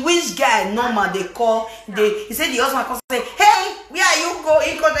 Imagine which guy normal they call. He said the husband can say, hey, where are you going?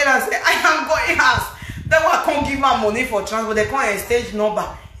 He can't tell and say, I am going house. Then one can't give him money for transport. They call a stage number.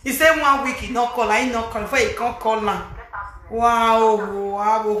 He said 1 week he not call. I not call. Before he can't call now.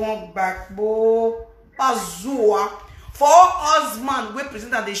 Wow, back, bo. For husband, we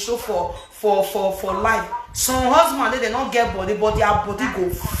present at the show for life. Some husband they don't get body, but their body go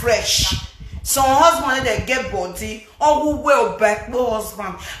fresh. Some husband they get body, or who well back no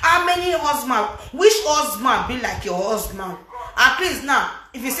husband. How many husband? Which husband be like your husband? At least now,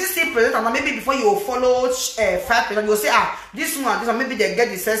 if you see present, and maybe before you follow 5%, you say this one, maybe they get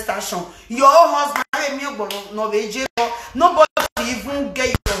the same station. Your husband, nobody even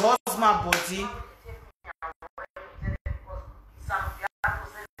get your husband body.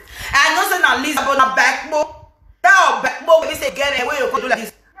 I know say na Lisa but na backbone. That backbone we say get away you can do like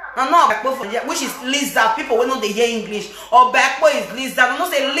this. No backbone for which is lizard. People will know they hear English. Or backbone is lizard. I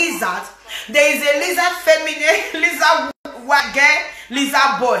don't say lizard. There is a lizard feminine, lizard white girl,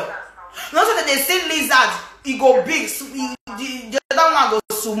 lizard boy. Not so that they say lizard, it go big. The other one go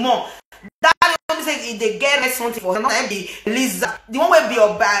small. That one say they get something for not be lizard. The one will be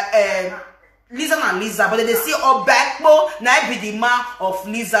your lizard and lizard, but they say or backbone now be the man of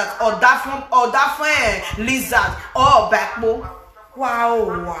lizard or that lizard or backbone.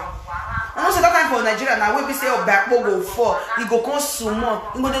 Wow. I don't say that time for Nigeria now we be say or backbone go fall, he go come sumo,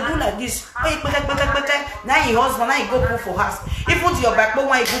 he go they do like this. Now your husband now he go put for house. He put your backbone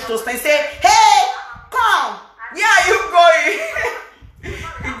when he go to stand say, hey, come, where are you going?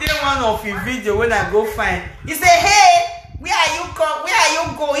 He did one of his video when I go find. He say, hey, where are you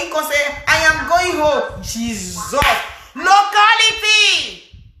going? He can say, I am going home. Jesus.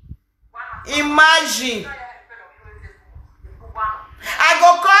 Locality. Imagine. I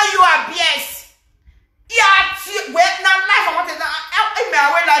go call you a BS. Yeah, when now life I want to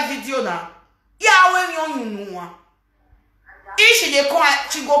that video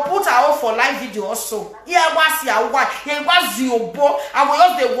she go put her own for live video also. Yeah, what's your why? Yeah, what's your boy? I will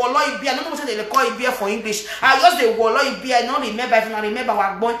use the wallo ibi. I don't know what they call ibi for English. I use the wallo ibi. I don't remember if I remember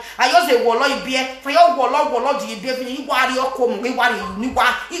what boy. I use the wallo ibi for your wallo the ibi. You worry your come. You worry.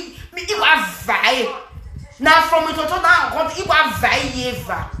 You was vai. Now from it to now, God, you was vai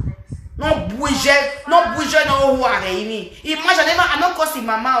eva. No bouger, no who are they? Imagine them. I don't cost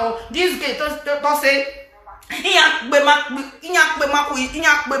mama. This guy don't say. Inyak be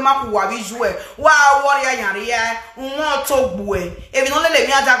maku wa visual wa warrior yan ya won to gbo e ebi no le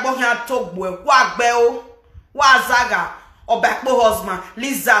mi ajagbo yan to gbo e wa gbe o wa zaga obakpo husband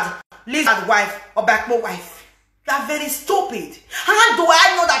lizard wife obakpo wife. You are very stupid. How do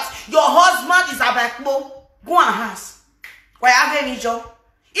I know that your husband is obakpo? Go and ask. Why have any job?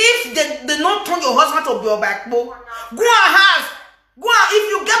 If they not turn your husband to be obakpo, go and ask. Go and, if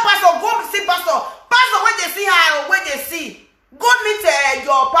you get pastor, go see pastor. Pastor, when they see her, when they see, go meet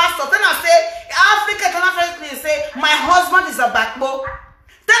your pastor. Then I say, Africa, say, my husband is a backbone.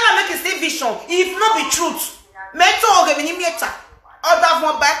 Tell her make it see vision. If not be truth, make talk give me other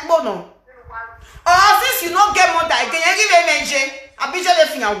one backbone. No. Or since you not get more that again, you give him a bitch of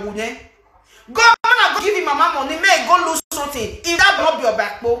thing I wouldn't. Go give him mama money, may go lose something. If that not be your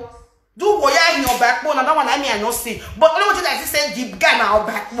backbone. Do what in your backbone, and that one I not see. But only what I say, the guy now our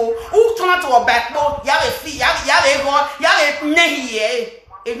backbone. Who turn out to our backbone? You have a fee, you have a nehi.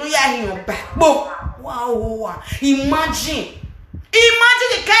 You know you are in your backbone. Wow. Imagine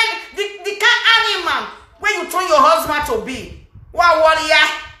the kind animal when you turn your husband to be. Wow, what ya?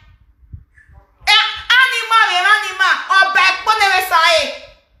 Animal, or backbone never say.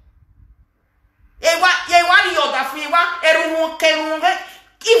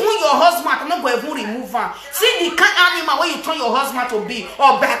 Even your husband, I'm not going to remove her. See the kind of animal where you turn your husband to be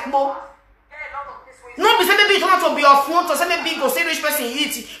or backbone. No, be say maybe you turn to be your phone, to say maybe go see rich person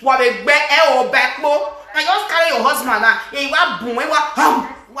eat what a back or backbone. And you just carry your husband now. You want boom, you want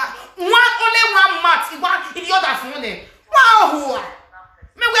only 1 month. You want if you other phone there. Wow,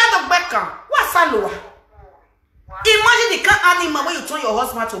 me we have the backer. What's follow? Imagine the kind of animal where you turn your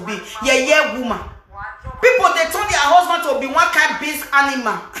husband to be. Yeah, woman. People, they turn their husband to be one kind of beast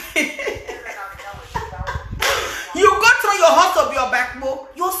animal. You go turn your husband to be your backbone.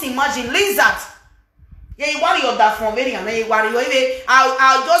 You just imagine lizard. Yeah, you worry your that from very and you worry.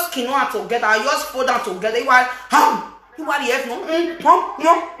 I'll just quinoa together. I'll just fold down together. You worry if no. Only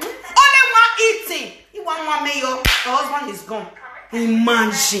one eating. You want one mayo. Your husband is gone.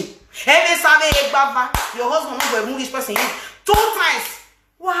 Imagine. Every Sunday, your husband not going to move this person 2 times.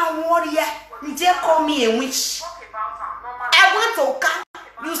 Wow, warrior. You just call me a witch. I want to come.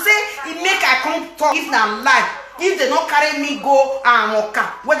 You say it make I come talk if not lie. If they not carry me go and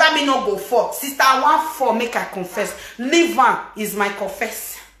whether me not go for sister 1-4 make I confess. Live on is my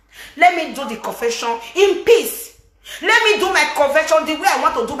confess. Let me do the confession in peace. Let me do my confession the way I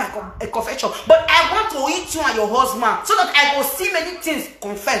want to do my confession. But I want to eat you and your husband so that I will see many things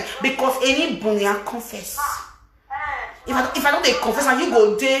confess because any bunya confess. If I don't confess and you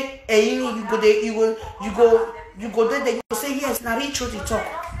go there and you go there, you go there, then you say yes, now reach truth to talk.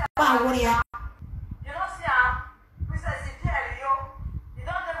 Wow, what you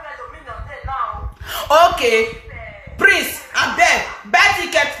okay, Prince, I beg, buy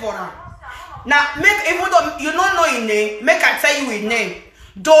ticket for her. Now make even though you don't know his name, make I tell you his name.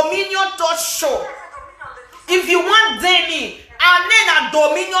 Dominio Talk Show. If you want Demi, and then a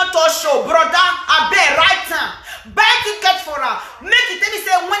Dominio Talk Show, brother, I beg right now. Buy ticket for her. Make it tell me say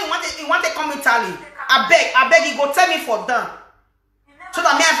when you want to come Italy. I beg you go tell me for them. So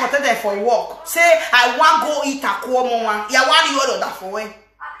that me I protect them for work. Say I want go eat a kuomo one. Ya want you order that for way.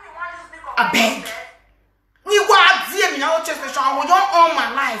 I beg. We want them in our church station. I will all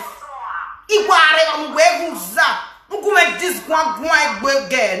my life. You are on where who's that? Who go make this one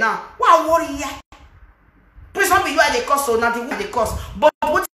girl now? What worry ya? Please not be you at the cost or not the cost. But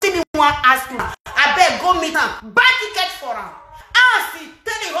what did you want ask you? I beg go meet her. Buy ticket for her. Ask the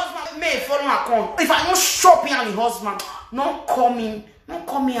tell the husband may follow my account. If I don't shop here on the husband, not coming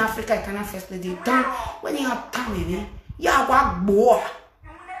Africa Eternal First Lady. Down when you have time, eh? Yeah, what boy?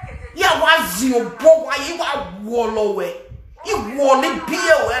 Yeah, what zero boy? You want wallow away. You want to be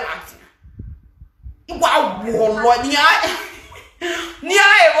away like that. You want wallow near a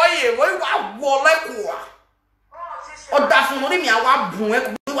way, what wallow. Or that for me, I want boom.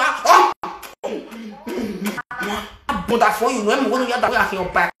 But that for you, when you are that your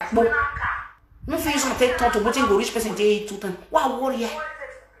back. No face on take time to put in go rich person day 2 times. What worry?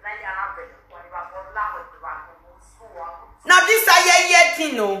 Now this I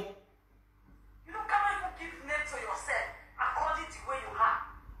thing no. You don't come and give name to yourself according to when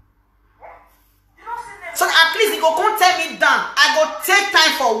go come tell me down. I go take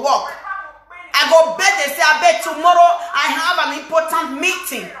time for work. I go bed, they say, I bet tomorrow I have an important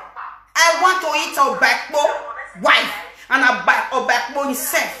meeting. I want to eat a backbone wife and a backbone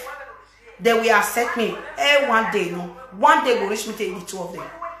himself. They will accept me. Hey, one day, no. One day will reach me to the two of them.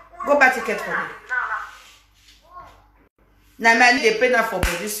 Go buy ticket for them. Now, I need a penna for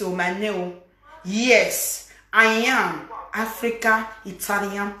this, so my name. Yes, I am Africa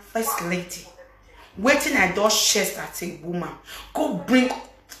Italian First Lady. Waiting at those chest at a woman. Go bring.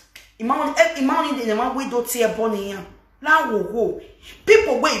 Imagine the man we don't see a bonny.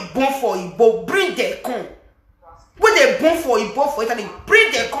 People wait born for Igbo, bring their con. When they born for Igbo for Italy,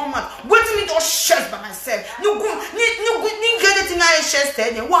 bring their con man. Waiting me those chest by myself. No good, no get it in our chest.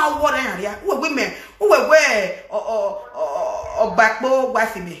 What area? What women? Who were where or backbone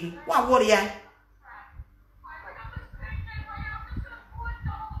wife me? What warrior?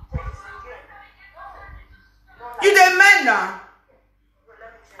 You the man now.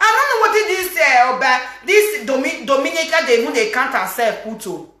 I don't know what it is about this Dominica they even they can't accept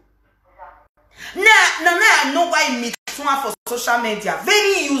Puto. Now I know why meet someone for social media.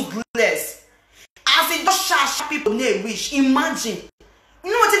 Very useless. As it just shash people they wish. Imagine.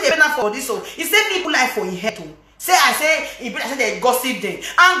 You know what they pay for this? So he said people like for your head. Say I say they gossip them.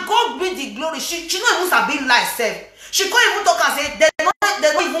 And God be the glory. She not even sabi lie self. She can't even talk and say they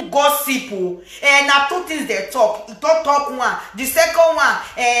don't even gossip. And now two things they talk. He talk one. The second one,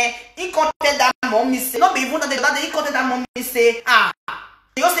 he content that mommy say. Not be even that he content that mommy say.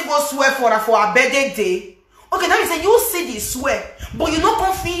 You also go swear for a birthday day. Okay, now you say you see the swear, but you know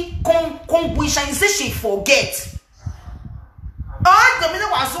come wish and you say she forget. Domino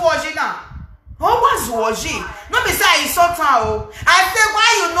was watching now. What was watching? Not be say I saw town. I say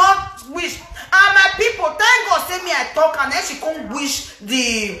why you not wish? And my people, thank God say me I talk and then she come wish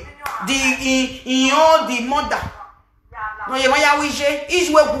the mother. No, you why wish is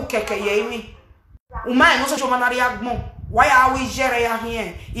we book keke ye me. Uma no so manari agmo. Why are we here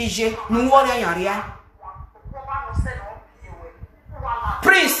here? Ije no worry area.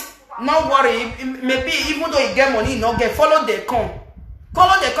 Prince, no worry. Maybe even though you get money, no get follow the con.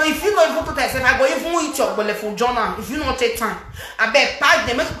 Follow the con. If you don't even put yourself, I go even eat your belly for journal. If you not take time, I bet pack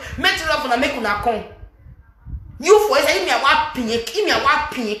them make love and make una con. You for say me a wa pin, you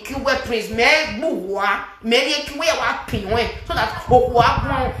we Prince me buwa, me ye we wa pin we so that who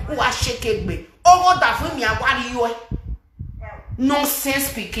wa shake egbe. Over that for me a wa you. Nonsense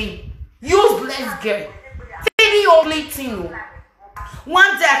speaking. Useless girl. Very ugly thing.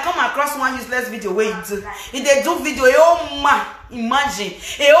 One day I come across one useless video where you do. If they do video, imagine.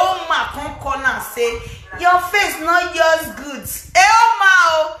 Come call and say, your face not yours good.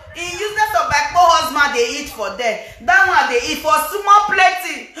 He useless of backbone husband they eat for them. That one they eat for small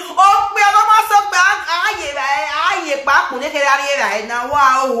plating.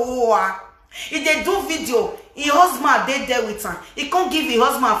 If they do video, his husband they there with her. He can't give his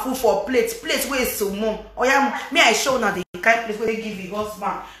husband food for plates where is so more. Oh yeah, me I show now the kind place where they give his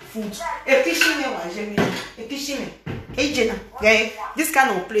husband food. This kind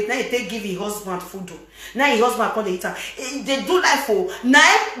of plate now they give his husband food. Now his husband call the eater. They do like for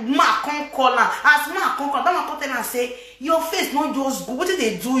now ma come call her. As ma come call, that ma come tell her say your face not just good. What did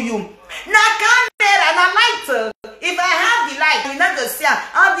they do you? Now camera and a lighter. If I have the light, you never see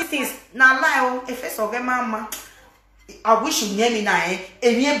all these things. Now lie a face of a mama. I wish you near me now,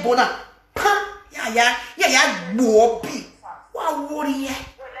 and me bona. Yeah, boy. What worry? You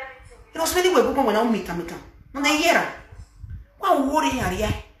know, spending way when I meet them. On the year. What worry are you?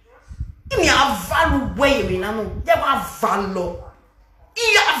 Give me a value way, me no. There were value.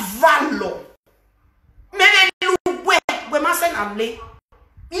 Value. Maybe look where my son am lay.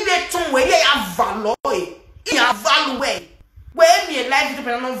 Even ton where you have value. Value way. Where me life to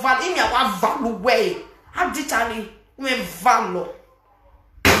no value. Me a value way. How did I me value?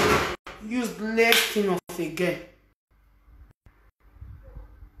 Useless thing of again.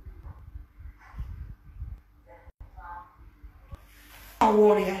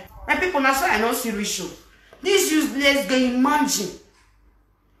 Warrior. And people now say I know serious show. This useless girl imagine.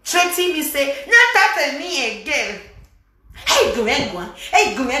 Threatening me say, not that me again. Hey Gregwa,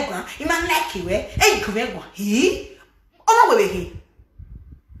 you man like you, eh? Hey Gregwa, he? Oh no, he.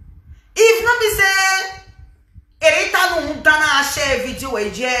 If not be say, Erita no dana share video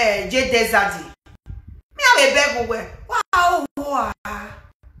with J Desadi. Me have a beg where. Wow.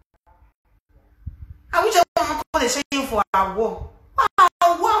 I wish I want to call the shame for our war.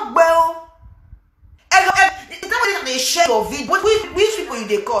 Wow, well. They share your video. Which people you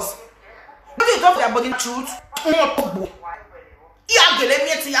they cause? What do you talk about the truth? You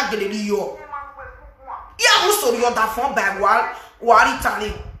who saw your da phone by war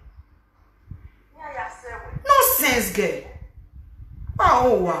Italy. No sense, girl.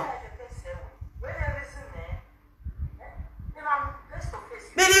 Oh, wow.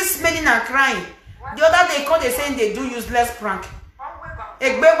 Many are crying. The other day, they saying they do useless prank.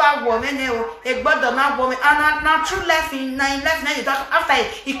 Egbewa woman, Egbewa not woman, and not true life in 9 after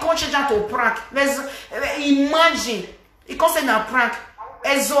he can't change to prank. Let's imagine he can't say na prank.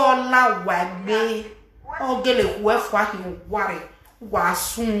 Ezola wagbe. Oh, get a word for him. Worry.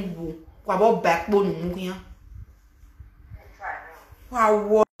 Wasumbu. Wabo backbone moving.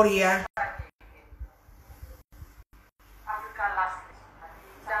 Wow, warrior.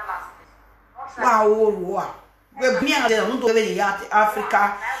 Wow.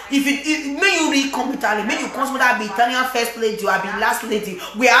 Africa. If may you read completely, may you consider be Italian first lady or be last lady.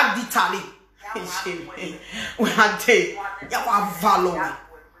 We are the Italy. We are there. You are valor.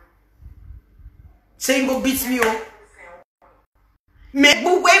 Saying go beat me oh. Me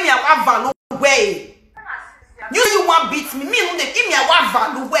bu way me a valor way. You want beat me? Me no dey give me a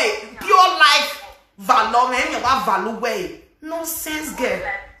valor way. Pure life valor me a valor way. No sense, girl.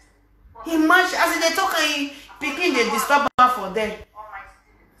 Imagine as they talk and picking the disturb for them.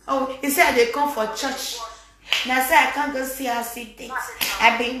 Oh, he said they come for church. Now say I can't go see her see things.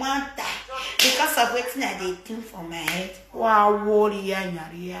 I been want that because of waiting I they do for my head. Wow, warrior,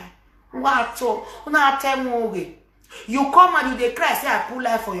 yaria. What so? Now tell me. You come and you they cry, say I pull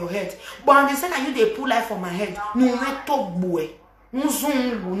life for your head. But on the second you they pull life for my head. No me talk boy. No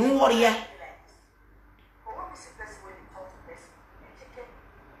zoom, no warrior.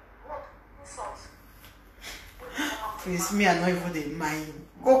 Please, me, I know even the mind.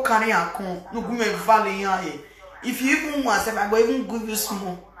 Go carry a con. No go make valley here. If you even want, I go even give you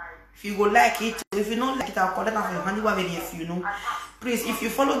small. If you go like it, if you don't like it, I'll collect off your hand. If you know, please, if you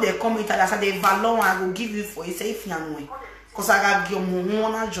follow the comment, I say the value I will give you for it. Say if you know, cause I got your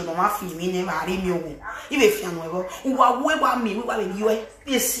mona journal. My film, me never read me. If you know, who are me? Who are you?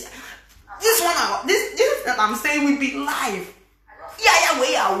 This one, this that I'm saying will be live. Yeah,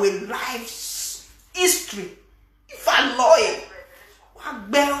 we are with live history. If I lawyer,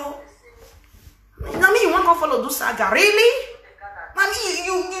 what bell? Now me you want to follow this saga, really? Mommy,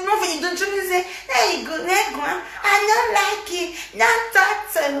 you know when you don't say, hey, go, I don't like it, not talk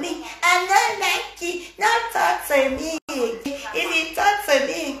to me. I don't like it, not talk to me. If you talk to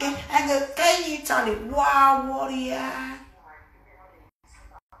me again, I go tell you, Charlie, wow, warrior.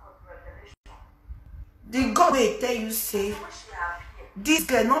 The God will tell you, say, this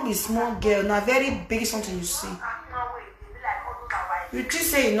girl not be small girl, not very big something you see. You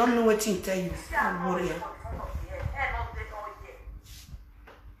just say you don't know what to tell you. Oh, warrior.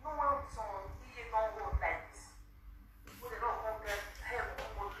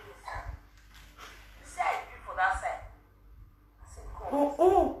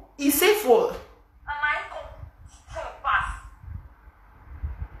 Oh, he said for.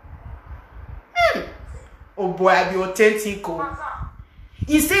 Oh boy, I be authentic.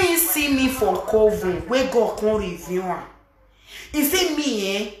 He say he see me for coven where God can review. He say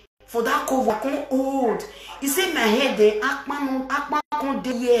me for that cover can hold. He say my head there, Akman can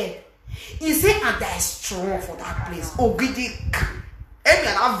there. He say I die strong for that place. Oh, giddy. Every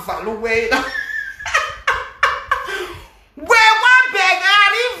have value way. Where one beg I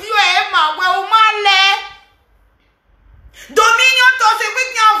review Emma where man Dominio Talk Show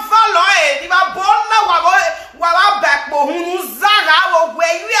with your value. If I born wa back bo hunu zaga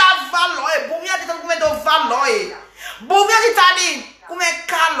where you have value. Bumia the document of value. Bumia the tali kume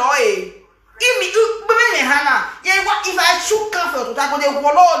kaloe. If Hannah, if I shoot comfort, I go the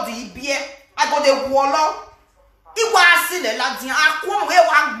wallo the beer. I go the wallo. It was in the Latin. I come where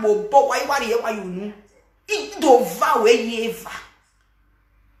one bobo. Why you know? It do vow eva.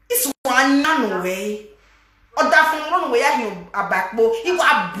 It's one none way. Or that from one way I hear a backbone. It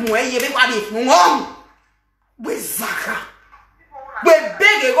was boy, everybody wrong. With Zaka. We're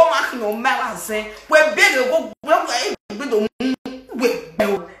big go mark no matter say. We're big go with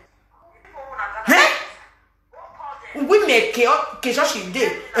Bell. We make church in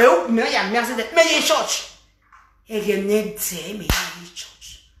day. Oh, me and me church. Again, need say me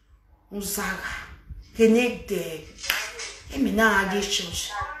church. Uzaga. He need day. Me na this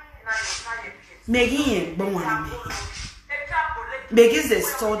church. Megin bon one me. Megin the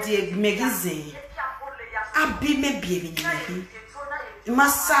study. Megin ze. Abi me bienvenue me. Ma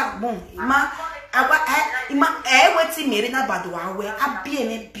sag bon. Ma weti mere na bado awe. Abi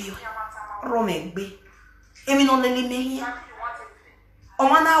me bio. Romegbe. Emi no lele me here.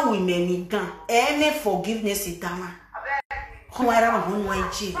 Omana we me gan. Any forgiveness is down. Come around one way,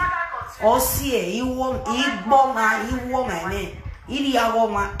 Osie, you want Iboma, you woman, Idia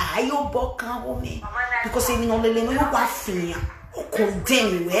woman, Ayo Boka woman. Because if you know the name of fear, or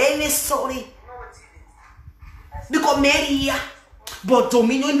condemn you, any sorry. Because Maria, but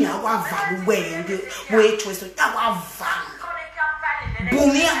Dominio me, I want value way twist, I want value.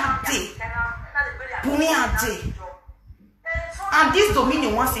 Buniade. And this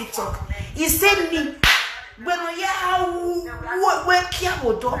Dominio wants to talk. He said me, when I care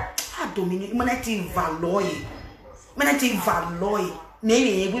about Dominio, Manati Valoy. Manati Valoy.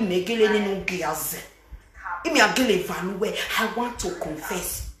 Maybe we make it no gears. If me a gele value, I want to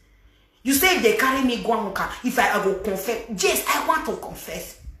confess. You say they carry me guamuka. If I go confess, yes, I want to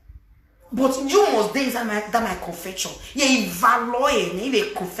confess. But you must dance that my confession. Yeah, value any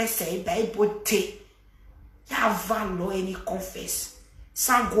confess by bote. Ya value any confess.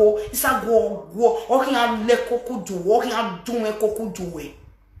 Sango, walking out le coco do, walking out doing a coco do it.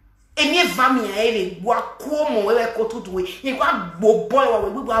 And ye vami a what como we go to do it. You want boy,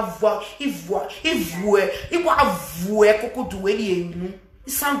 we will have if you want coco do it.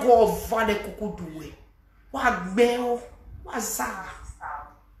 Sango vale coco do it. What bell was that?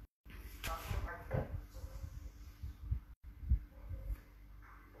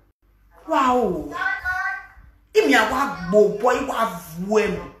 Wow. If me a walk boy, you have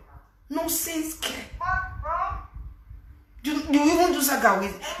women. No sense, care. You even do saga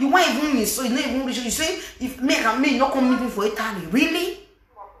with you want even me so you know even you say if me not come meeting for Italy. Really?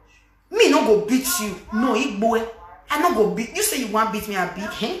 Me no go beat you. No, it boy. I not go beat you. Say you want beat me, I beat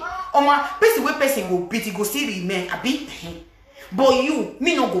him. Or my person go beat you, go still remain, I beat him. But you,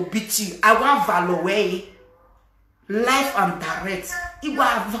 me no go beat you. I want value way. Life and direct. You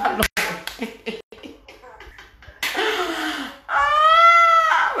want value.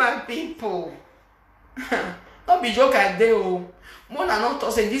 My people. Don't be joke at day. Mona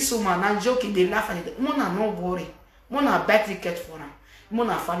not say this woman and joking, they laugh at it. Mona no worry. Mona buy ticket for her.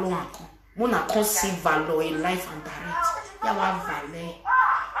 Mona follow her. Mona can't see value in life and direct. Yeah, what value?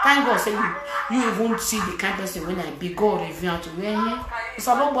 Thank God say you even see the kind of person when I be God reveal to you. It's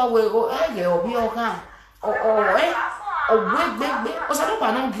about what we go or be okay. Or wait. Or so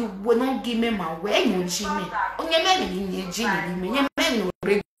don't give me my way. You Jimmy. On your man in Jimmy. Your man will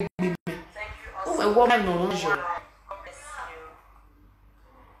break me. Oh, a woman no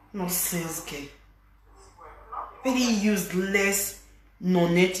nonsense gay. Very useless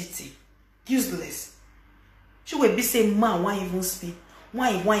non-entity. Useless. She will be saying, man, why even speak?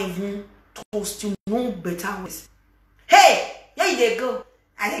 Why even toast you no better ways? Hey, here they go.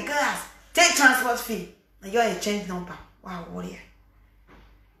 And the girls take transport fee. And you're a change number. Wow, warrior.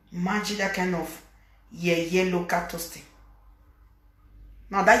 Imagine that kind of yellow cat toasting.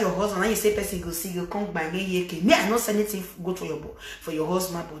 Now that your husband, now you say person go see you come by me. Me, I not send anything go for your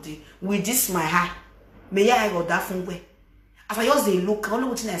husband body. With this my heart, may I go that from way. As I just look, only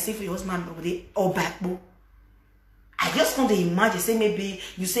what I say for your husband body or backbone. I just want to imagine, say maybe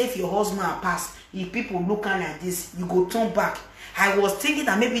you say if your husband pass, if people look like this, you go turn back. I was thinking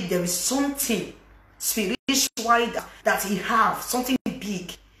that maybe there is something spiritually that he have, something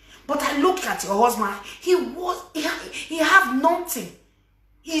big. But I look at your husband, he have nothing.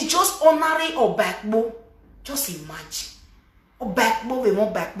 He's just honoring or backbone. Just imagine. Or backbone, we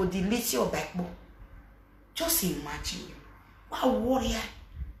want backbone, delete your backbone. Just imagine. What a warrior.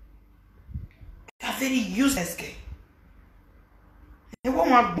 A very useless guy. They won't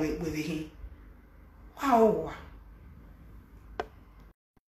want with him. Wow.